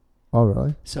TV. Oh,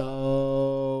 really?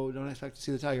 So don't expect to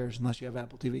see the Tigers unless you have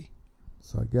Apple TV.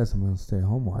 So I guess I'm going to stay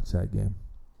home and watch that game.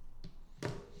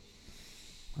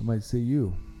 I might see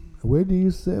you. Where do you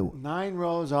sit? 9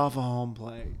 rows off of home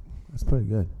plate. That's pretty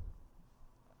good.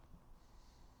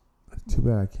 Too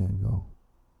bad I can't go.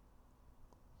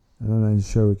 And I'm not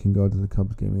sure we can go to the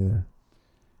Cubs game either.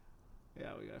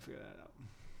 Yeah, we got to figure that out.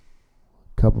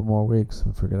 Couple more weeks,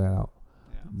 we'll figure that out.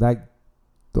 Yeah.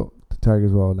 The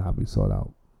Tigers will not be sold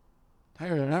out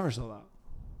Tigers are never sold out.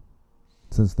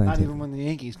 since Not 19. even when the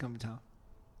Yankees come to town.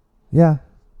 Yeah,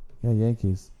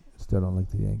 Yankees. Still don't like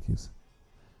the Yankees.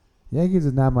 Yankees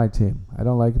is not my team. I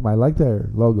don't like them. I like their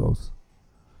logos.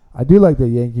 I do like the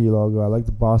Yankee logo. I like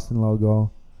the Boston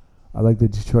logo. I like the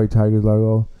Detroit Tigers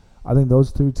logo. I think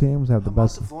those two teams have the How about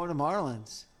best. the Florida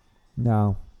Marlins?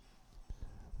 No.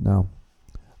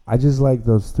 I just like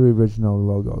those 3 original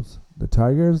logos. The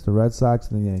Tigers, the Red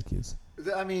Sox, and the Yankees.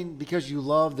 I mean, because you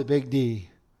love the Big D.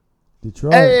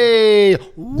 Detroit. Hey!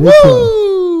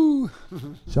 Woo!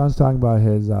 Sean's talking about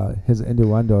his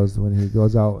innuendos when he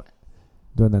goes out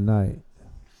during the night.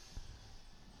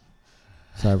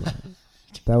 Sorry.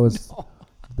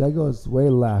 That goes way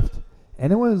left.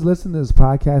 Anyone who's listening to this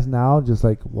podcast now, just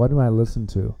like, what do I listen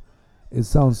to? It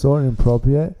sounds so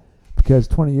inappropriate because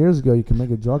 20 years ago you can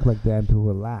make a joke like that and people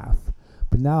would laugh.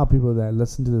 But now people that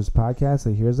listen to this podcast,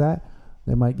 they hear that,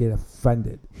 they might get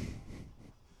offended.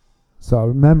 So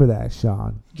remember that,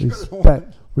 Sean.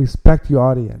 Respect your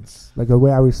audience, like the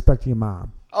way I respect your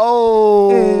mom.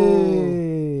 Oh!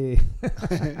 Hey.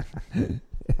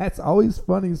 That's always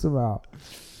funny somehow.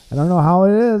 I don't know how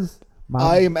it is.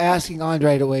 I am asking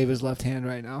Andre to wave his left hand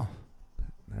right now.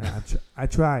 I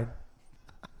tried.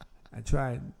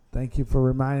 Thank you for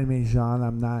reminding me, Sean.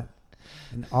 I'm not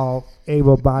an all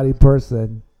able-bodied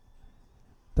person.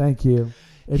 Thank you.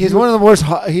 He's one of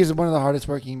the hardest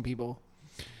working people.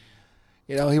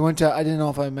 You know, he went to. I didn't know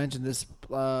if I mentioned this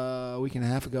a week and a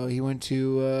half ago. He went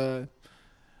to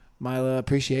my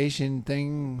appreciation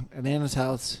thing at Anna's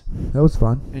house. That was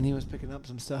fun. And he was picking up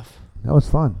some stuff. That was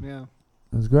fun. Yeah.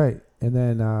 It was great. And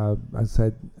then I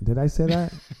said, did I say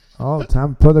that? Oh,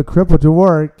 time to put the cripple to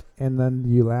work. And then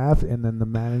you laughed. And then your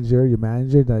manager,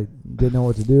 didn't know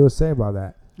what to do or say about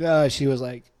that. She was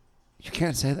like, you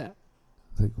can't say that.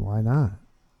 I was like, why not?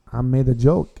 I made a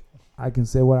joke. I can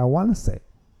say what I want to say.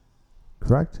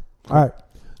 Correct? All right.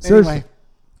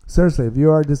 Seriously, if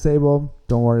you are disabled,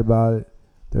 don't worry about it.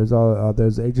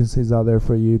 There's agencies out there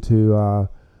for you to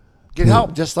get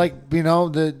help. Just like,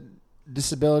 the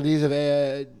disabilities of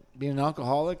being an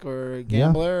alcoholic or a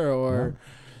gambler or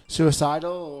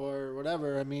suicidal or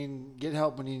whatever. I mean, get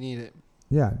help when you need it.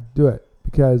 Yeah, do it.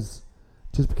 Because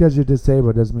just because you're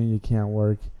disabled doesn't mean you can't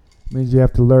work. It means you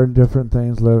have to learn different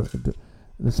things,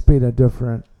 the speed of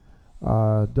different.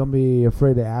 Don't be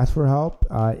afraid to ask for help.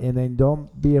 And then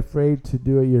don't be afraid to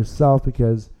do it yourself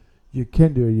because you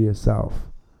can do it yourself.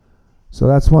 So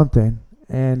that's one thing.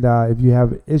 And if you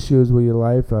have issues with your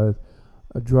life, a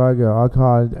drug or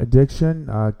alcohol addiction,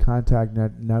 contact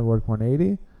Network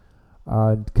 180.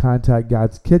 Contact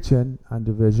God's Kitchen on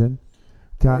Division.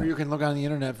 Or you can look on the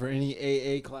internet for any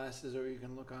AA classes, or you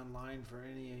can look online for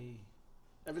any.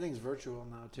 Everything's virtual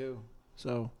now too.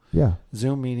 So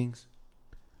Zoom meetings.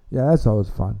 Yeah, that's always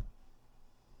fun.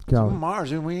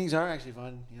 Zoom meetings are actually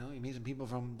fun. You meet some people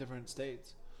from different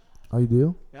states. Oh, you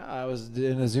do? Yeah, I was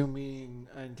in a Zoom meeting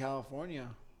in California.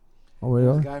 Oh, There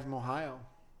was a really? guy from Ohio.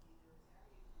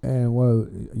 And what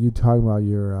you talking about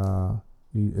your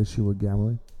issue with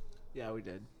gambling? Yeah, we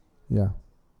did. Yeah.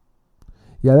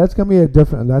 Yeah, that's gonna be a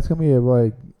different. That's gonna be a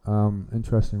really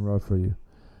interesting road for you,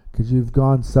 because you've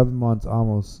gone 7 months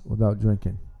almost without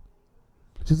drinking,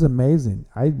 which is amazing.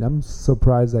 I'm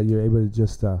surprised that you're able to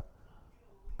just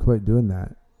quit doing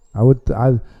that. I would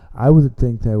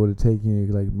think that it would have taken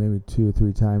you like maybe 2 or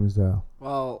 3 times to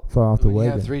Well, fall off the when you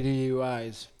wagon. have 3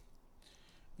 DUIs,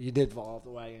 you did fall off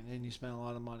the wagon, and you spent a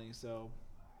lot of money. So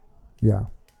Yeah,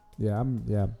 yeah.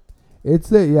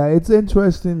 It's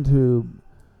interesting to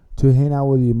hang out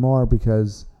with you more,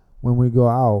 because when we go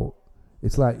out,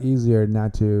 it's a lot easier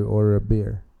not to order a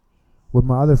beer. With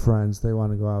my other friends, they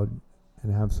want to go out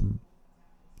and have some.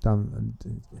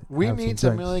 we have meet some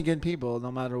some drinks. really good people,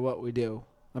 no matter what we do.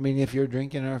 I mean, if you're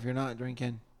drinking or if you're not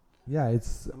drinking, Yeah,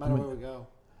 it's. no matter where we go.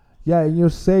 Yeah, and you'll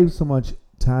save so much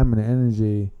time and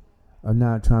energy of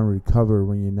not trying to recover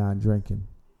when you're not drinking.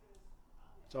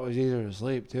 It's always easier to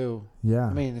sleep too. Yeah.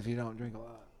 I mean, if you don't drink a lot.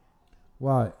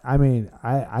 Well, I mean,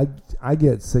 I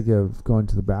get sick of going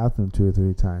to the bathroom 2 or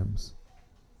 3 times,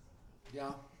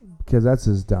 Yeah. because that's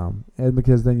just dumb. And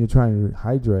because then you're trying to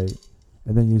hydrate,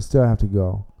 and then you still have to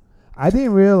go. I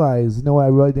didn't realize, you know what I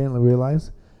really didn't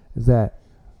realize? Is that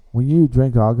when you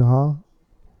drink alcohol,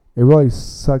 it really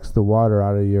sucks the water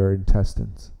out of your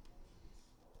intestines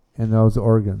and those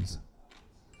organs.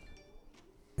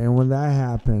 And when that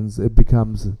happens,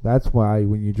 that's why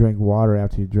when you drink water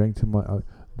after you drink too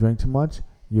much,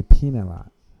 you're peeing a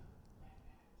lot.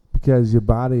 Because your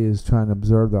body is trying to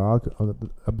absorb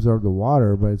the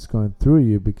water, but it's going through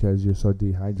you because you're so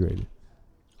dehydrated.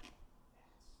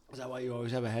 Is that why you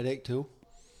always have a headache too?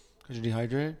 Because you're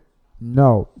dehydrated?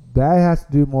 No, that has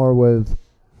to do more with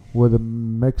a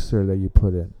mixer that you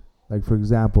put in. Like, for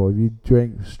example, if you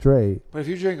drink straight, But if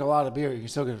you drink a lot of beer, you can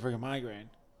still get a freaking migraine.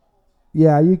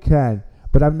 yeah, you can.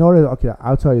 But I've noticed, okay,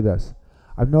 I'll tell you this.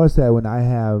 I've noticed that when I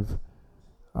have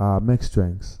mixed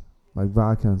drinks, like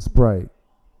vodka and Sprite,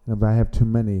 and if I have too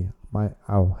many,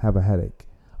 I'll have a headache.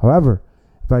 However,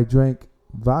 if I drink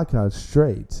vodka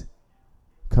straight,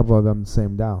 a couple of them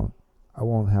same down, I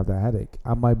won't have that headache.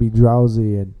 I might be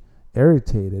drowsy and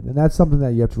irritated. And that's something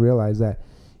that you have to realize, that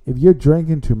if you're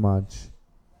drinking too much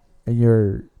and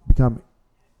you're become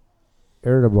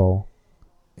irritable,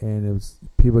 and if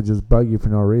people just bug you for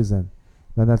no reason,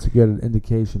 then that's a good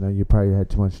indication that you probably had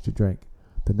too much to drink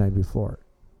the night before.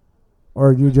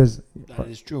 Or you just... That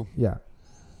is true. Yeah.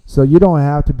 So you don't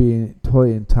have to be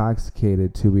totally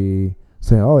intoxicated to be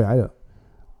saying, oh,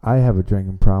 I have a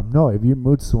drinking problem. No, if your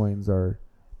mood swings are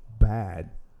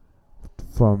bad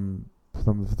from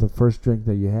the first drink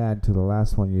that you had to the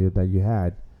last one that you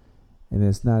had, and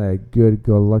it's not a good,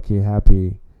 go-lucky,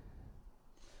 happy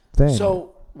thing.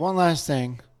 So, one last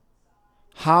thing.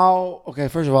 Okay,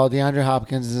 first of all, DeAndre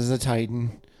Hopkins is a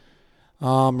Titan.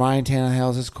 Ryan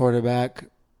Tannehill is his quarterback.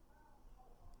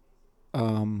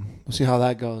 We'll see how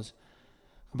that goes.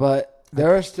 But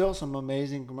there are still some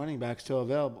amazing running backs still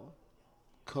available.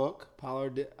 Cook,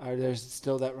 Pollard, are there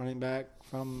still that running back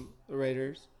from the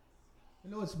Raiders? You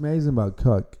know what's amazing about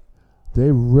Cook?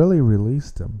 They really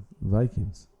released him,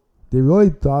 Vikings. They really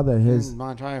thought that Didn't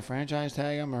want to try to franchise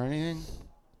tag him or anything?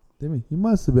 he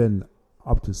must have been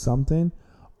up to something,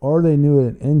 or they knew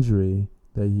an injury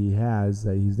that he has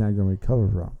that he's not going to recover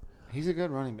from. He's a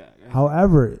good running back.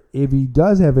 However, if he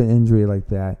does have an injury like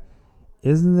that,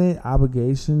 isn't it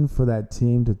obligation for that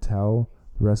team to tell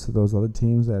the rest of those other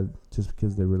teams that just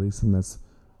because they released him, that's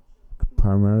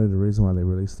primarily the reason why they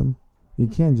released him? You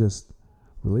can't just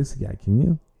release a guy, can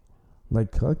you?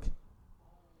 Like Cook?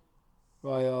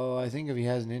 Well, I think if he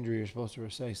has an injury, you're supposed to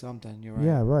say something. You're right.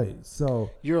 Yeah, right. So,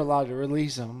 You're allowed to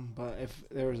release him, but if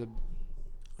there was a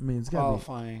I mean, it's got to be...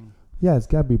 qualifying, Yeah, it's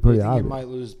got to be pretty you think obvious. you might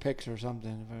lose picks or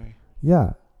something.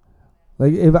 Yeah.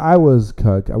 Like, if I was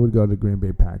Cook, I would go to Green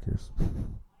Bay Packers.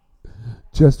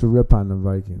 Just to rip on the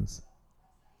Vikings.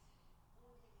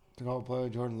 To go play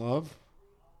with Jordan Love?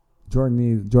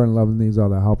 Jordan Love needs all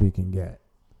the help he can get.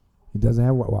 He doesn't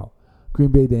have... Well, Green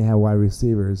Bay didn't have wide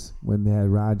receivers when they had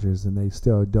Rodgers, and they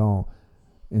still don't.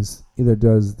 And either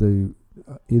does the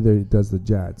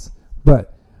Jets.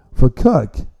 But for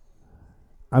Cook,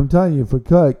 I'm telling you, for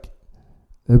Cook,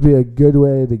 it'd be a good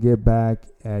way to get back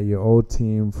at your old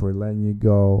team for letting you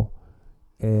go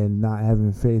and not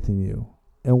having faith in you.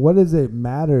 And what does it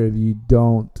matter if you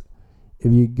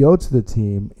go to the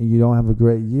team and you don't have a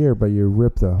great year, but you're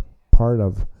ripped apart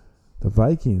of the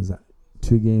Vikings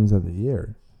 2 games of the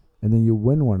year, and then you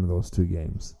win one of those 2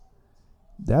 games?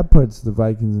 that puts the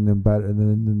Vikings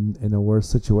in a worse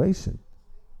situation.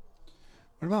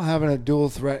 What about having a dual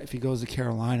threat if he goes to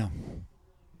Carolina?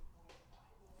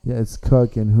 Yeah, it's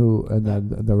Cook and who and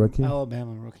the rookie.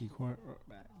 Alabama rookie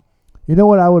quarterback. You know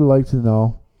what I would like to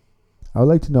know? I would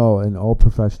like to know an old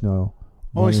professional.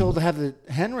 Oh, we still have the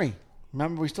Henry.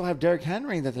 Remember, we still have Derrick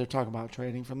Henry that they're talking about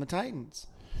trading from the Titans.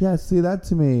 Yeah, see that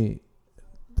to me.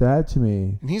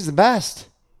 And he's the best.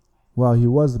 Well, he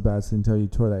was the best until he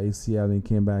tore that ACL and he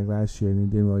came back last year and he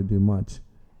didn't really do much.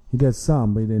 He did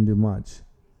some, but he didn't do much.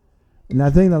 And I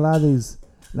think a lot of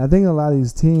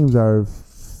these teams are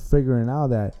figuring out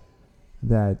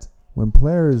that when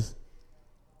players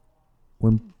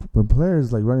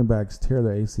like running backs tear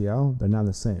their ACL, they're not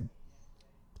the same.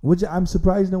 Which I'm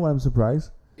surprised. You know what I'm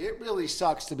surprised? It really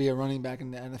sucks to be a running back in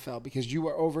the NFL because you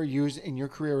are overused and your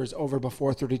career is over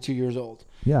before 32 years old.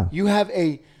 Yeah. You have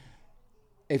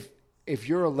if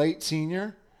you're a late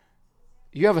senior,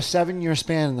 you have a 7-year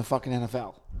span in the fucking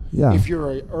NFL. Yeah. If you're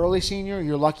an early senior,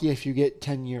 you're lucky if you get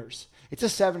 10 years. It's a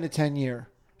 7 to 10 year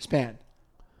span.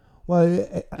 Well,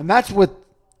 and that's with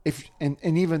and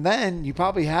even then you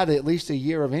probably had at least a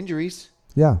year of injuries.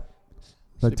 Yeah.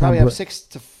 So you probably have 6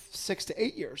 to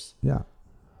 8 years. Yeah.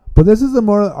 But this is the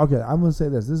moral. Okay, I'm going to say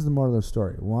this. This is the moral of the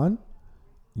story. 1,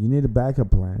 you need a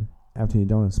backup plan after you're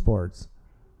done in sports.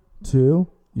 2,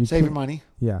 you save your money.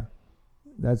 Yeah.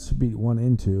 That should be 1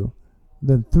 and 2.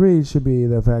 Then 3 should be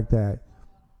the fact that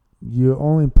you're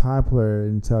only popular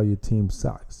until your team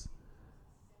sucks.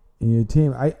 And your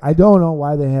team, I don't know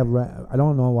why they have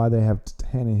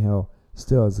Tannehill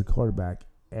still as a quarterback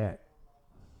at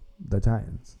the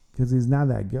Titans because he's not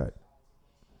that good.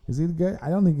 Is he good? I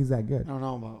don't think he's that good. I don't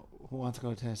know about who wants to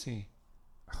go to Tennessee.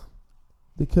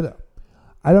 They could have.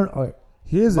 I don't. Okay,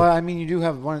 I mean, you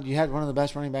had one of the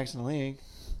best running backs in the league.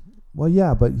 Well,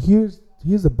 yeah, but here's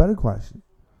a better question.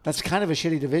 That's kind of a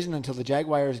shitty division until the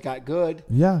Jaguars got good.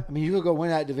 Yeah. I mean, you could go win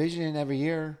that division every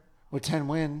year with 10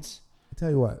 wins. I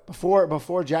tell you what.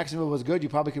 Before Jacksonville was good, you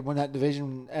probably could win that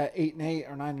division at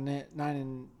 8-8 or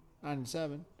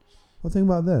 9-7. Well, think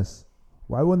about this.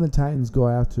 Why wouldn't the Titans go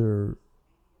after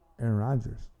Aaron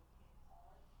Rodgers?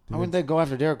 Why wouldn't they go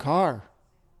after Derek Carr?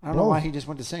 I don't know why he just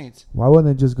went to Saints. Why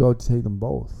wouldn't they just go to take them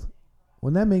both?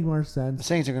 Wouldn't that make more sense? The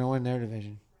Saints are going to win their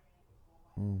division.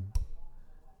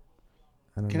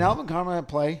 Can know. Alvin Kamara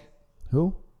play?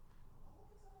 Who?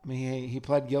 I mean, he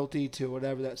pled guilty to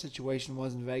whatever that situation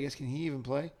was in Vegas. Can he even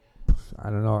play?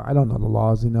 I don't know. I don't know the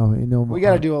laws. You know. We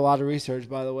got to do a lot of research,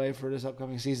 by the way, for this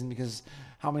upcoming season because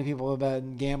how many people have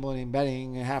been gambling and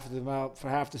betting for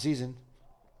half the season?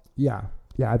 Yeah.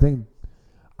 I think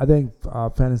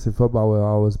fantasy football will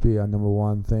always be a number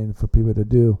one thing for people to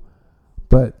do,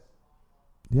 but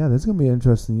yeah, this is gonna be an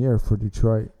interesting year for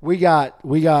Detroit. We got.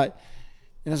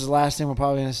 And this is the last thing we're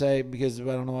probably going to say because I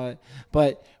don't know what.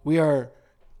 But we are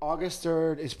August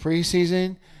 3rd is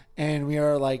preseason, and we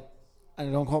are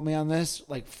and don't quote me on this,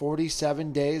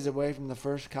 47 days away from the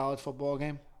first college football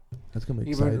game. That's going to be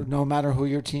exciting. No matter who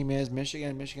your team is,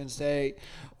 Michigan State,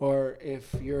 or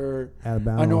if you're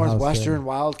Alabama, a Northwestern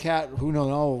Wildcat, who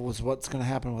knows what's going to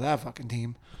happen with that fucking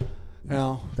team. You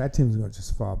know, that team's going to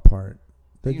just fall apart.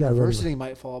 The university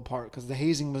might fall apart because the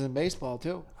hazing was in baseball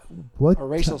too. Or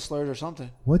racial slurs or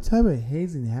something. What type of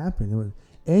hazing happened?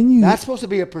 That's supposed to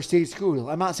be a prestige school.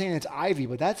 I'm not saying it's Ivy,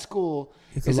 but that school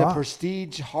is a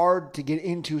prestige, hard to get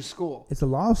into school. It's a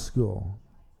law school.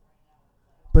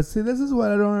 But see, this is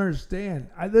what I don't understand.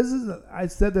 I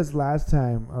said this last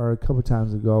time or a couple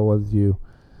times ago with you,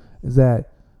 is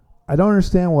that I don't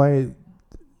understand why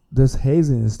this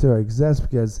hazing still exists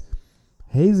because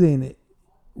hazing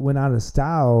went out of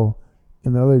style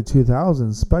in the early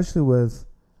 2000s, especially with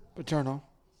Paterno,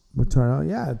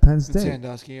 yeah, Penn State.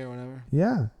 Sandusky or whatever.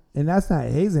 Yeah, and that's not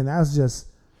hazing. That's just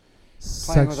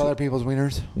playing with other people's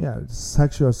wieners. Yeah,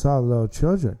 sexual assault of little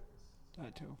children.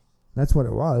 That too. That's what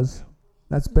it was.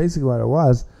 That's basically what it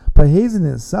was. But hazing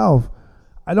itself,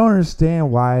 I don't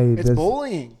understand why. It's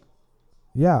bullying.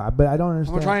 Yeah, but I don't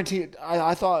understand. We're trying to.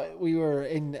 I thought we were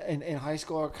in high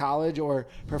school or college or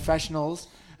professionals.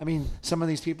 I mean, some of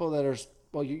these people that are.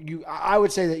 Well, I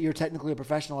would say that you're technically a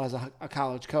professional as a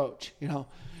college coach. You know,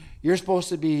 you're supposed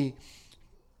to be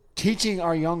teaching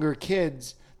our younger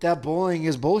kids that bullying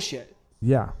is bullshit.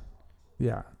 Yeah.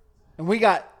 And we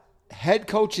got head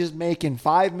coaches making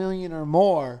 $5 million or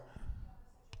more,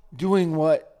 doing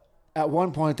what at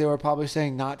one point they were probably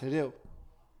saying not to do.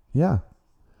 Yeah,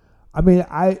 I mean,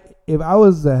 if I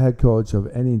was the head coach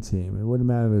of any team, it wouldn't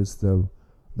matter if it's the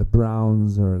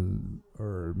Browns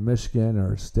or Michigan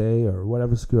or State or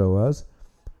whatever school it was,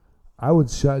 I would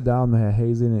shut down the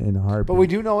hazing in a heartbeat. But we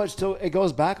do know it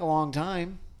goes back a long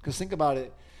time. Because think about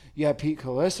it. You had Pete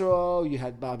Calicero, you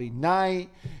had Bobby Knight,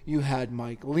 you had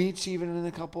Mike Leach even in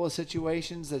a couple of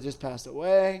situations that just passed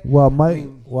away. Well,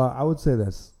 I would say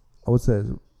this.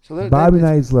 So So Bobby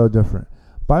Knight's a little different.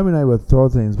 Bobby Knight would throw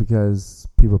things because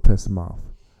people piss him off,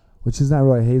 which is not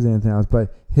really hazing anything else.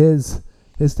 But his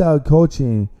style of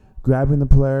coaching, grabbing the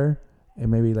player and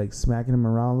maybe like smacking him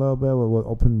around a little bit with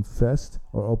open fist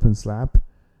or open slap,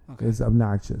 is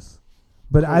obnoxious.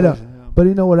 But I don't. Yeah. But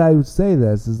you know what I would say?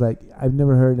 This is like I've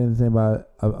never heard anything about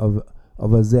of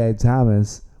a Zach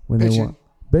Thomas when they were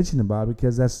bitching about it,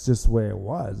 because that's just the way it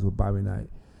was with Bobby Knight.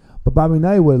 But Bobby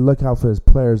Knight would look out for his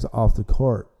players off the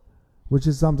court, which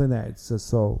is something that's just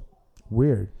so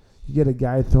weird. You get a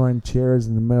guy throwing chairs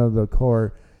in the middle of the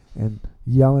court and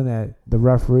yelling at the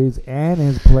referees and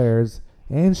his players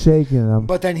and shaking them.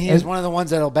 But then he is one of the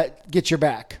ones that'll get your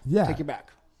back. Yeah. Take your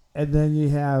back. And then you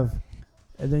have,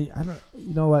 I don't,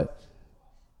 you know what?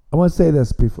 I'm going to say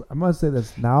this before. I'm going to say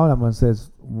this now, and I'm going to say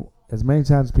this as many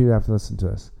times as people have to listen to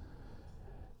this.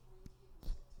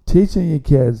 Teaching your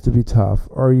kids to be tough,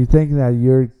 or you thinking that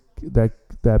you're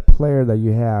that player that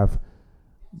you have,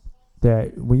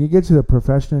 that when you get to the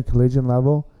professional collegiate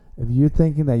level, if you're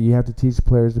thinking that you have to teach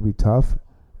players to be tough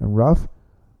and rough,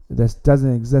 that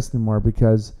doesn't exist anymore,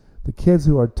 because the kids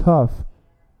who are tough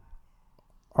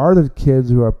are the kids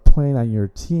who are playing on your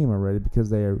team already, because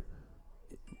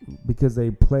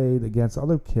they played against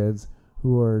other kids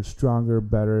who are stronger,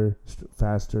 better,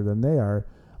 faster than they are.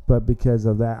 But because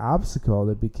of that obstacle,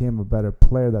 they became a better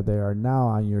player that they are now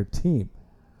on your team.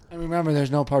 And remember,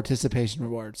 there's no participation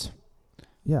rewards.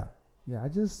 Yeah. I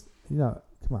just, come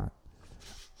on.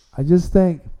 I just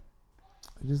think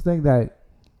that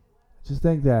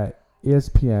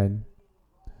ESPN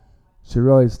should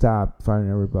really stop firing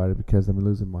everybody because they're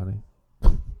losing money.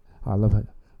 I love it.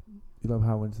 You love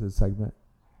how I went to this segment,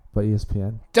 but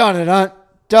ESPN.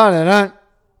 Dun-dun-dun.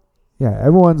 Yeah,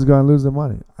 everyone's going to lose their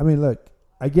money. I mean, look,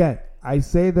 again, I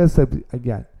say this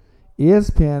again.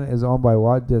 ESPN is owned by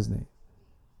Walt Disney.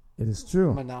 It is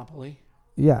true. Monopoly.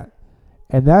 Yeah.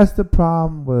 And that's the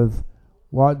problem with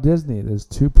Walt Disney. It is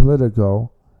too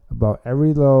political about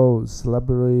every little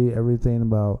celebrity, everything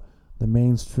about the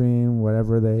mainstream,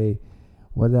 whatever the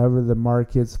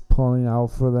market's pulling out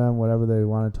for them, whatever they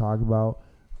want to talk about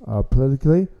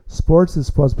politically. Sports is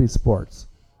supposed to be sports.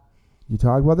 You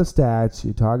talk about the stats,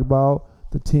 you talk about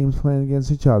the teams playing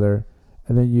against each other,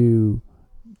 and then you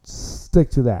stick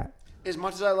to that. As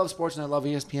much as I love sports and I love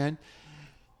ESPN,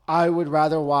 I would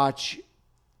rather watch.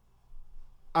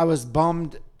 I was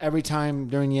bummed every time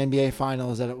during the NBA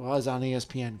Finals that it was on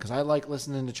ESPN, because I like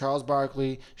listening to Charles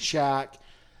Barkley, Shaq,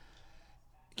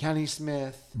 Kenny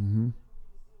Smith,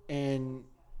 and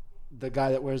the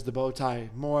guy that wears the bow tie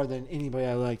more than anybody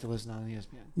I like to listen on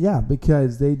ESPN. Yeah,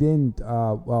 because they didn't.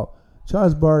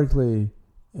 Charles Barkley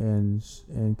and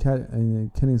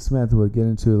Kenny Smith would get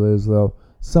into his little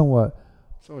somewhat.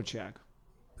 So would Shaq.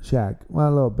 Well,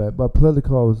 a little bit, but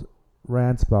political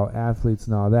rants about athletes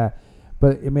and all that.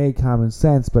 But it made common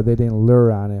sense, but they didn't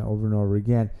lure on it over and over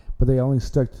again. But they only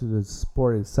stuck to the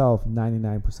sport itself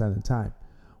 99% of the time.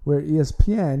 Where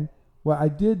ESPN, well, I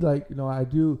did I'm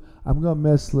going to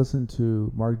miss listening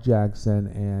to Mark Jackson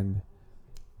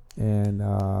and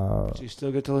But you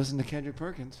still get to listen to Kendrick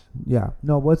Perkins. Yeah.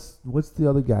 No, what's the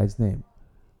other guy's name?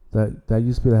 That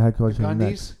used to be the head coach The of the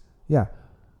Knicks. Gundys? Yeah.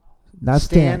 Not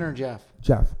Stan or Jeff?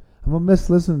 Jeff. I'm going to miss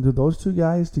listening to those two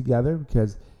guys together,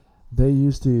 because they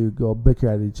used to go bicker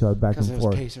at each other back and forth.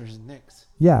 Because there's Pacers and Knicks.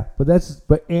 Yeah,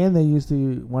 and they used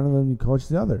to, one of them coached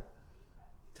the other.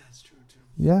 That's true too.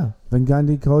 Yeah, Van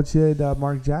Gundy coached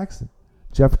Mark Jackson.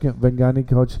 Jeff Van Gundy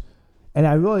coached, and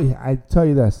I tell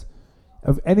you this,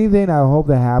 if anything I hope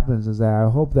that happens is that I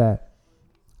hope that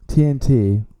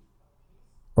TNT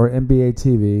or NBA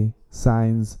TV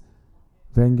signs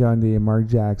Van Gundy and Mark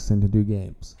Jackson to do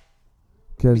games.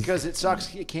 Because it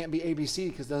sucks it can't be ABC,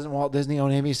 because doesn't Walt Disney own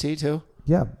ABC too?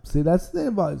 Yeah, see, that's the thing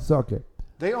about it. Okay.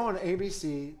 They own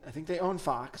ABC. I think they own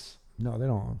Fox. No, they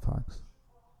don't own Fox.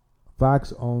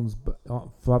 Fox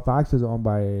is owned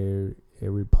by a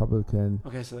Republican.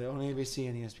 Okay, so they own ABC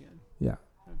and ESPN. Yeah.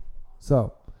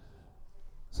 So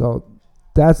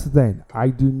that's the thing. I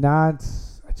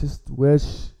just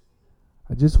wish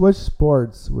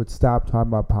sports would stop talking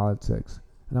about politics.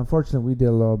 And unfortunately, we did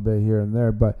a little bit here and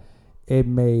there, but it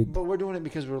made. But we're doing it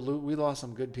because we lost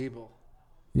some good people.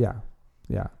 Yeah.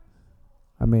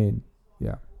 I mean,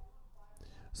 yeah.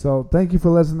 So thank you for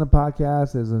listening to the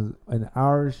podcast. It's an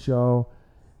hour show.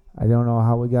 I don't know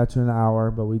how we got to an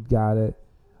hour, but we got it.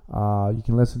 You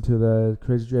can listen to the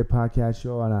Crazy Dre podcast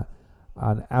show on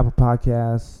Apple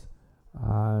Podcasts,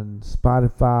 on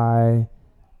Spotify,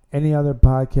 any other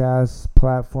podcast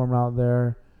platform out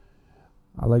there.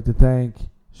 I'd like to thank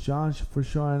Sean for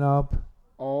showing up.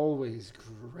 Always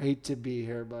great to be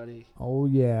here, buddy. Oh,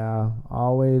 yeah.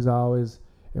 Always, always.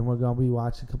 And we're going to be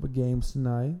watching a couple games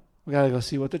tonight. We got to go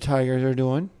see what the Tigers are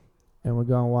doing. And we're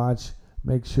going to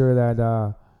make sure that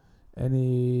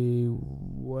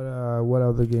what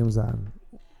other games on?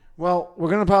 Well, we're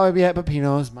going to probably be at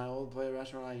Pepino's, my old play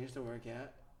restaurant I used to work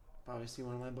at. Probably see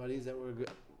one of my buddies that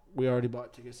we already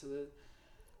bought tickets to the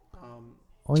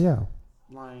Oh, yeah.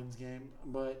 Lions game.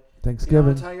 But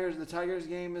Thanksgiving. The Tigers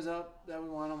game is up that we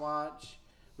want to watch.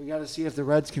 We got to see if the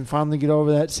Reds can finally get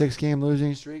over that 6-game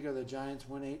losing streak or the Giants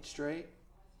win 8 straight.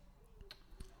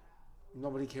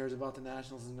 Nobody cares about the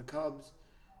Nationals and the Cubs.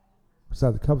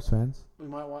 Besides the Cubs fans. We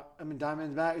might want.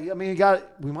 Diamondback.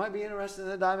 We might be interested in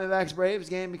the Diamondbacks Braves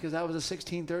game because that was a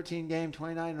 16-13 game,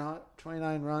 29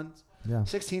 runs. Yeah.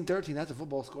 16-13. That's a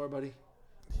football score, buddy.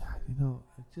 Yeah,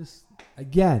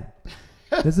 again,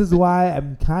 this is why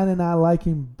I'm kind of not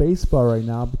liking baseball right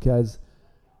now because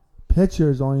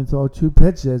pitchers only throw 2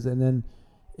 pitches, and then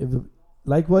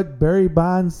like what Barry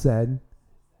Bonds said,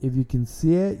 if you can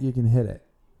see it, you can hit it.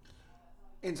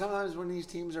 And sometimes when these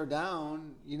teams are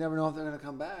down, you never know if they're going to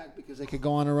come back because they could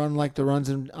go on a run like the runs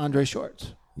in Andre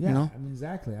Shorts. Yeah, you know?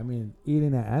 Exactly.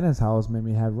 Eating at Anna's house made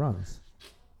me have runs.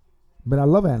 But I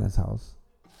love Anna's house.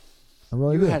 I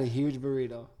really do. You had a huge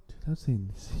burrito. Dude, that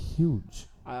thing's huge.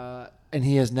 And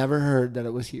he has never heard that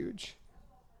it was huge.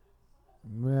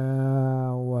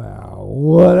 Well,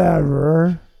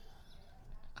 whatever.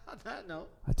 On that note.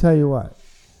 I tell you what.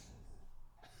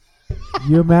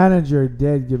 Your manager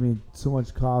did give me so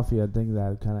much coffee, I think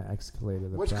that kind of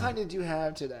escalated the Which problem. kind did you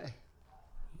have today?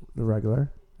 The regular.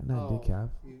 Not decaf.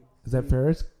 Is that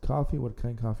Ferris coffee? What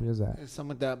kind of coffee is that? It's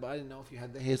something like that, but I didn't know if you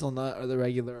had the hazelnut or the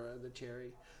regular or the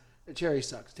cherry. The cherry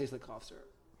sucks. It tastes like cough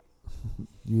syrup.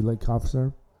 You like cough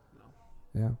syrup? No.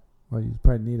 Yeah. Well, you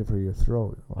probably need it for your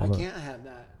throat. I can't have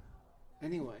that.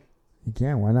 Anyway. You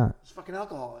can. Why not? There's fucking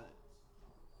alcohol in it.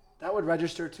 That would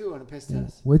register too on a piss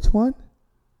test. Which one?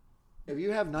 If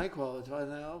you have NyQuil, it's probably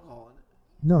not alcohol in it.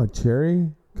 No, cherry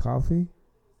coffee.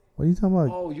 What are you talking about?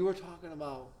 Oh, you were talking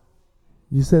about.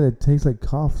 You said it tastes like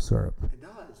cough syrup. It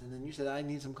does, and then you said I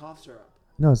need some cough syrup.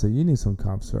 No, so you need some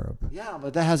cough syrup. Yeah,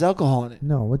 but that has alcohol in it.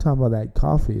 No, we're talking about that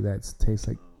coffee that tastes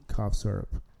like cough syrup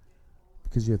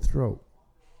because of your throat.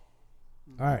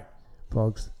 All right,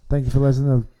 folks. Thank you for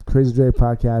listening to the Crazy Dre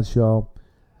podcast show.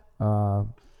 I'd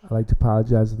like to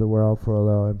apologize to the world for a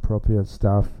little inappropriate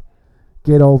stuff.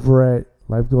 Get over it.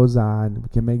 Life goes on. We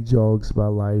can make jokes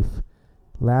about life.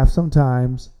 Laugh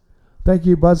sometimes. Thank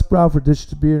you, Buzzsprout, for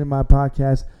distributing my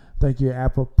podcast. Thank you,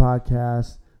 Apple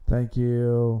Podcasts. Thank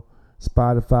you,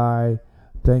 Spotify.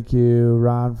 Thank you,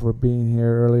 Ron, for being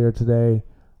here earlier today.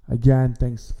 Again,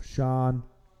 thanks, Sean.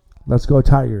 Let's go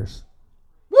Tigers.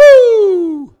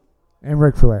 Woo! And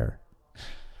Ric Flair.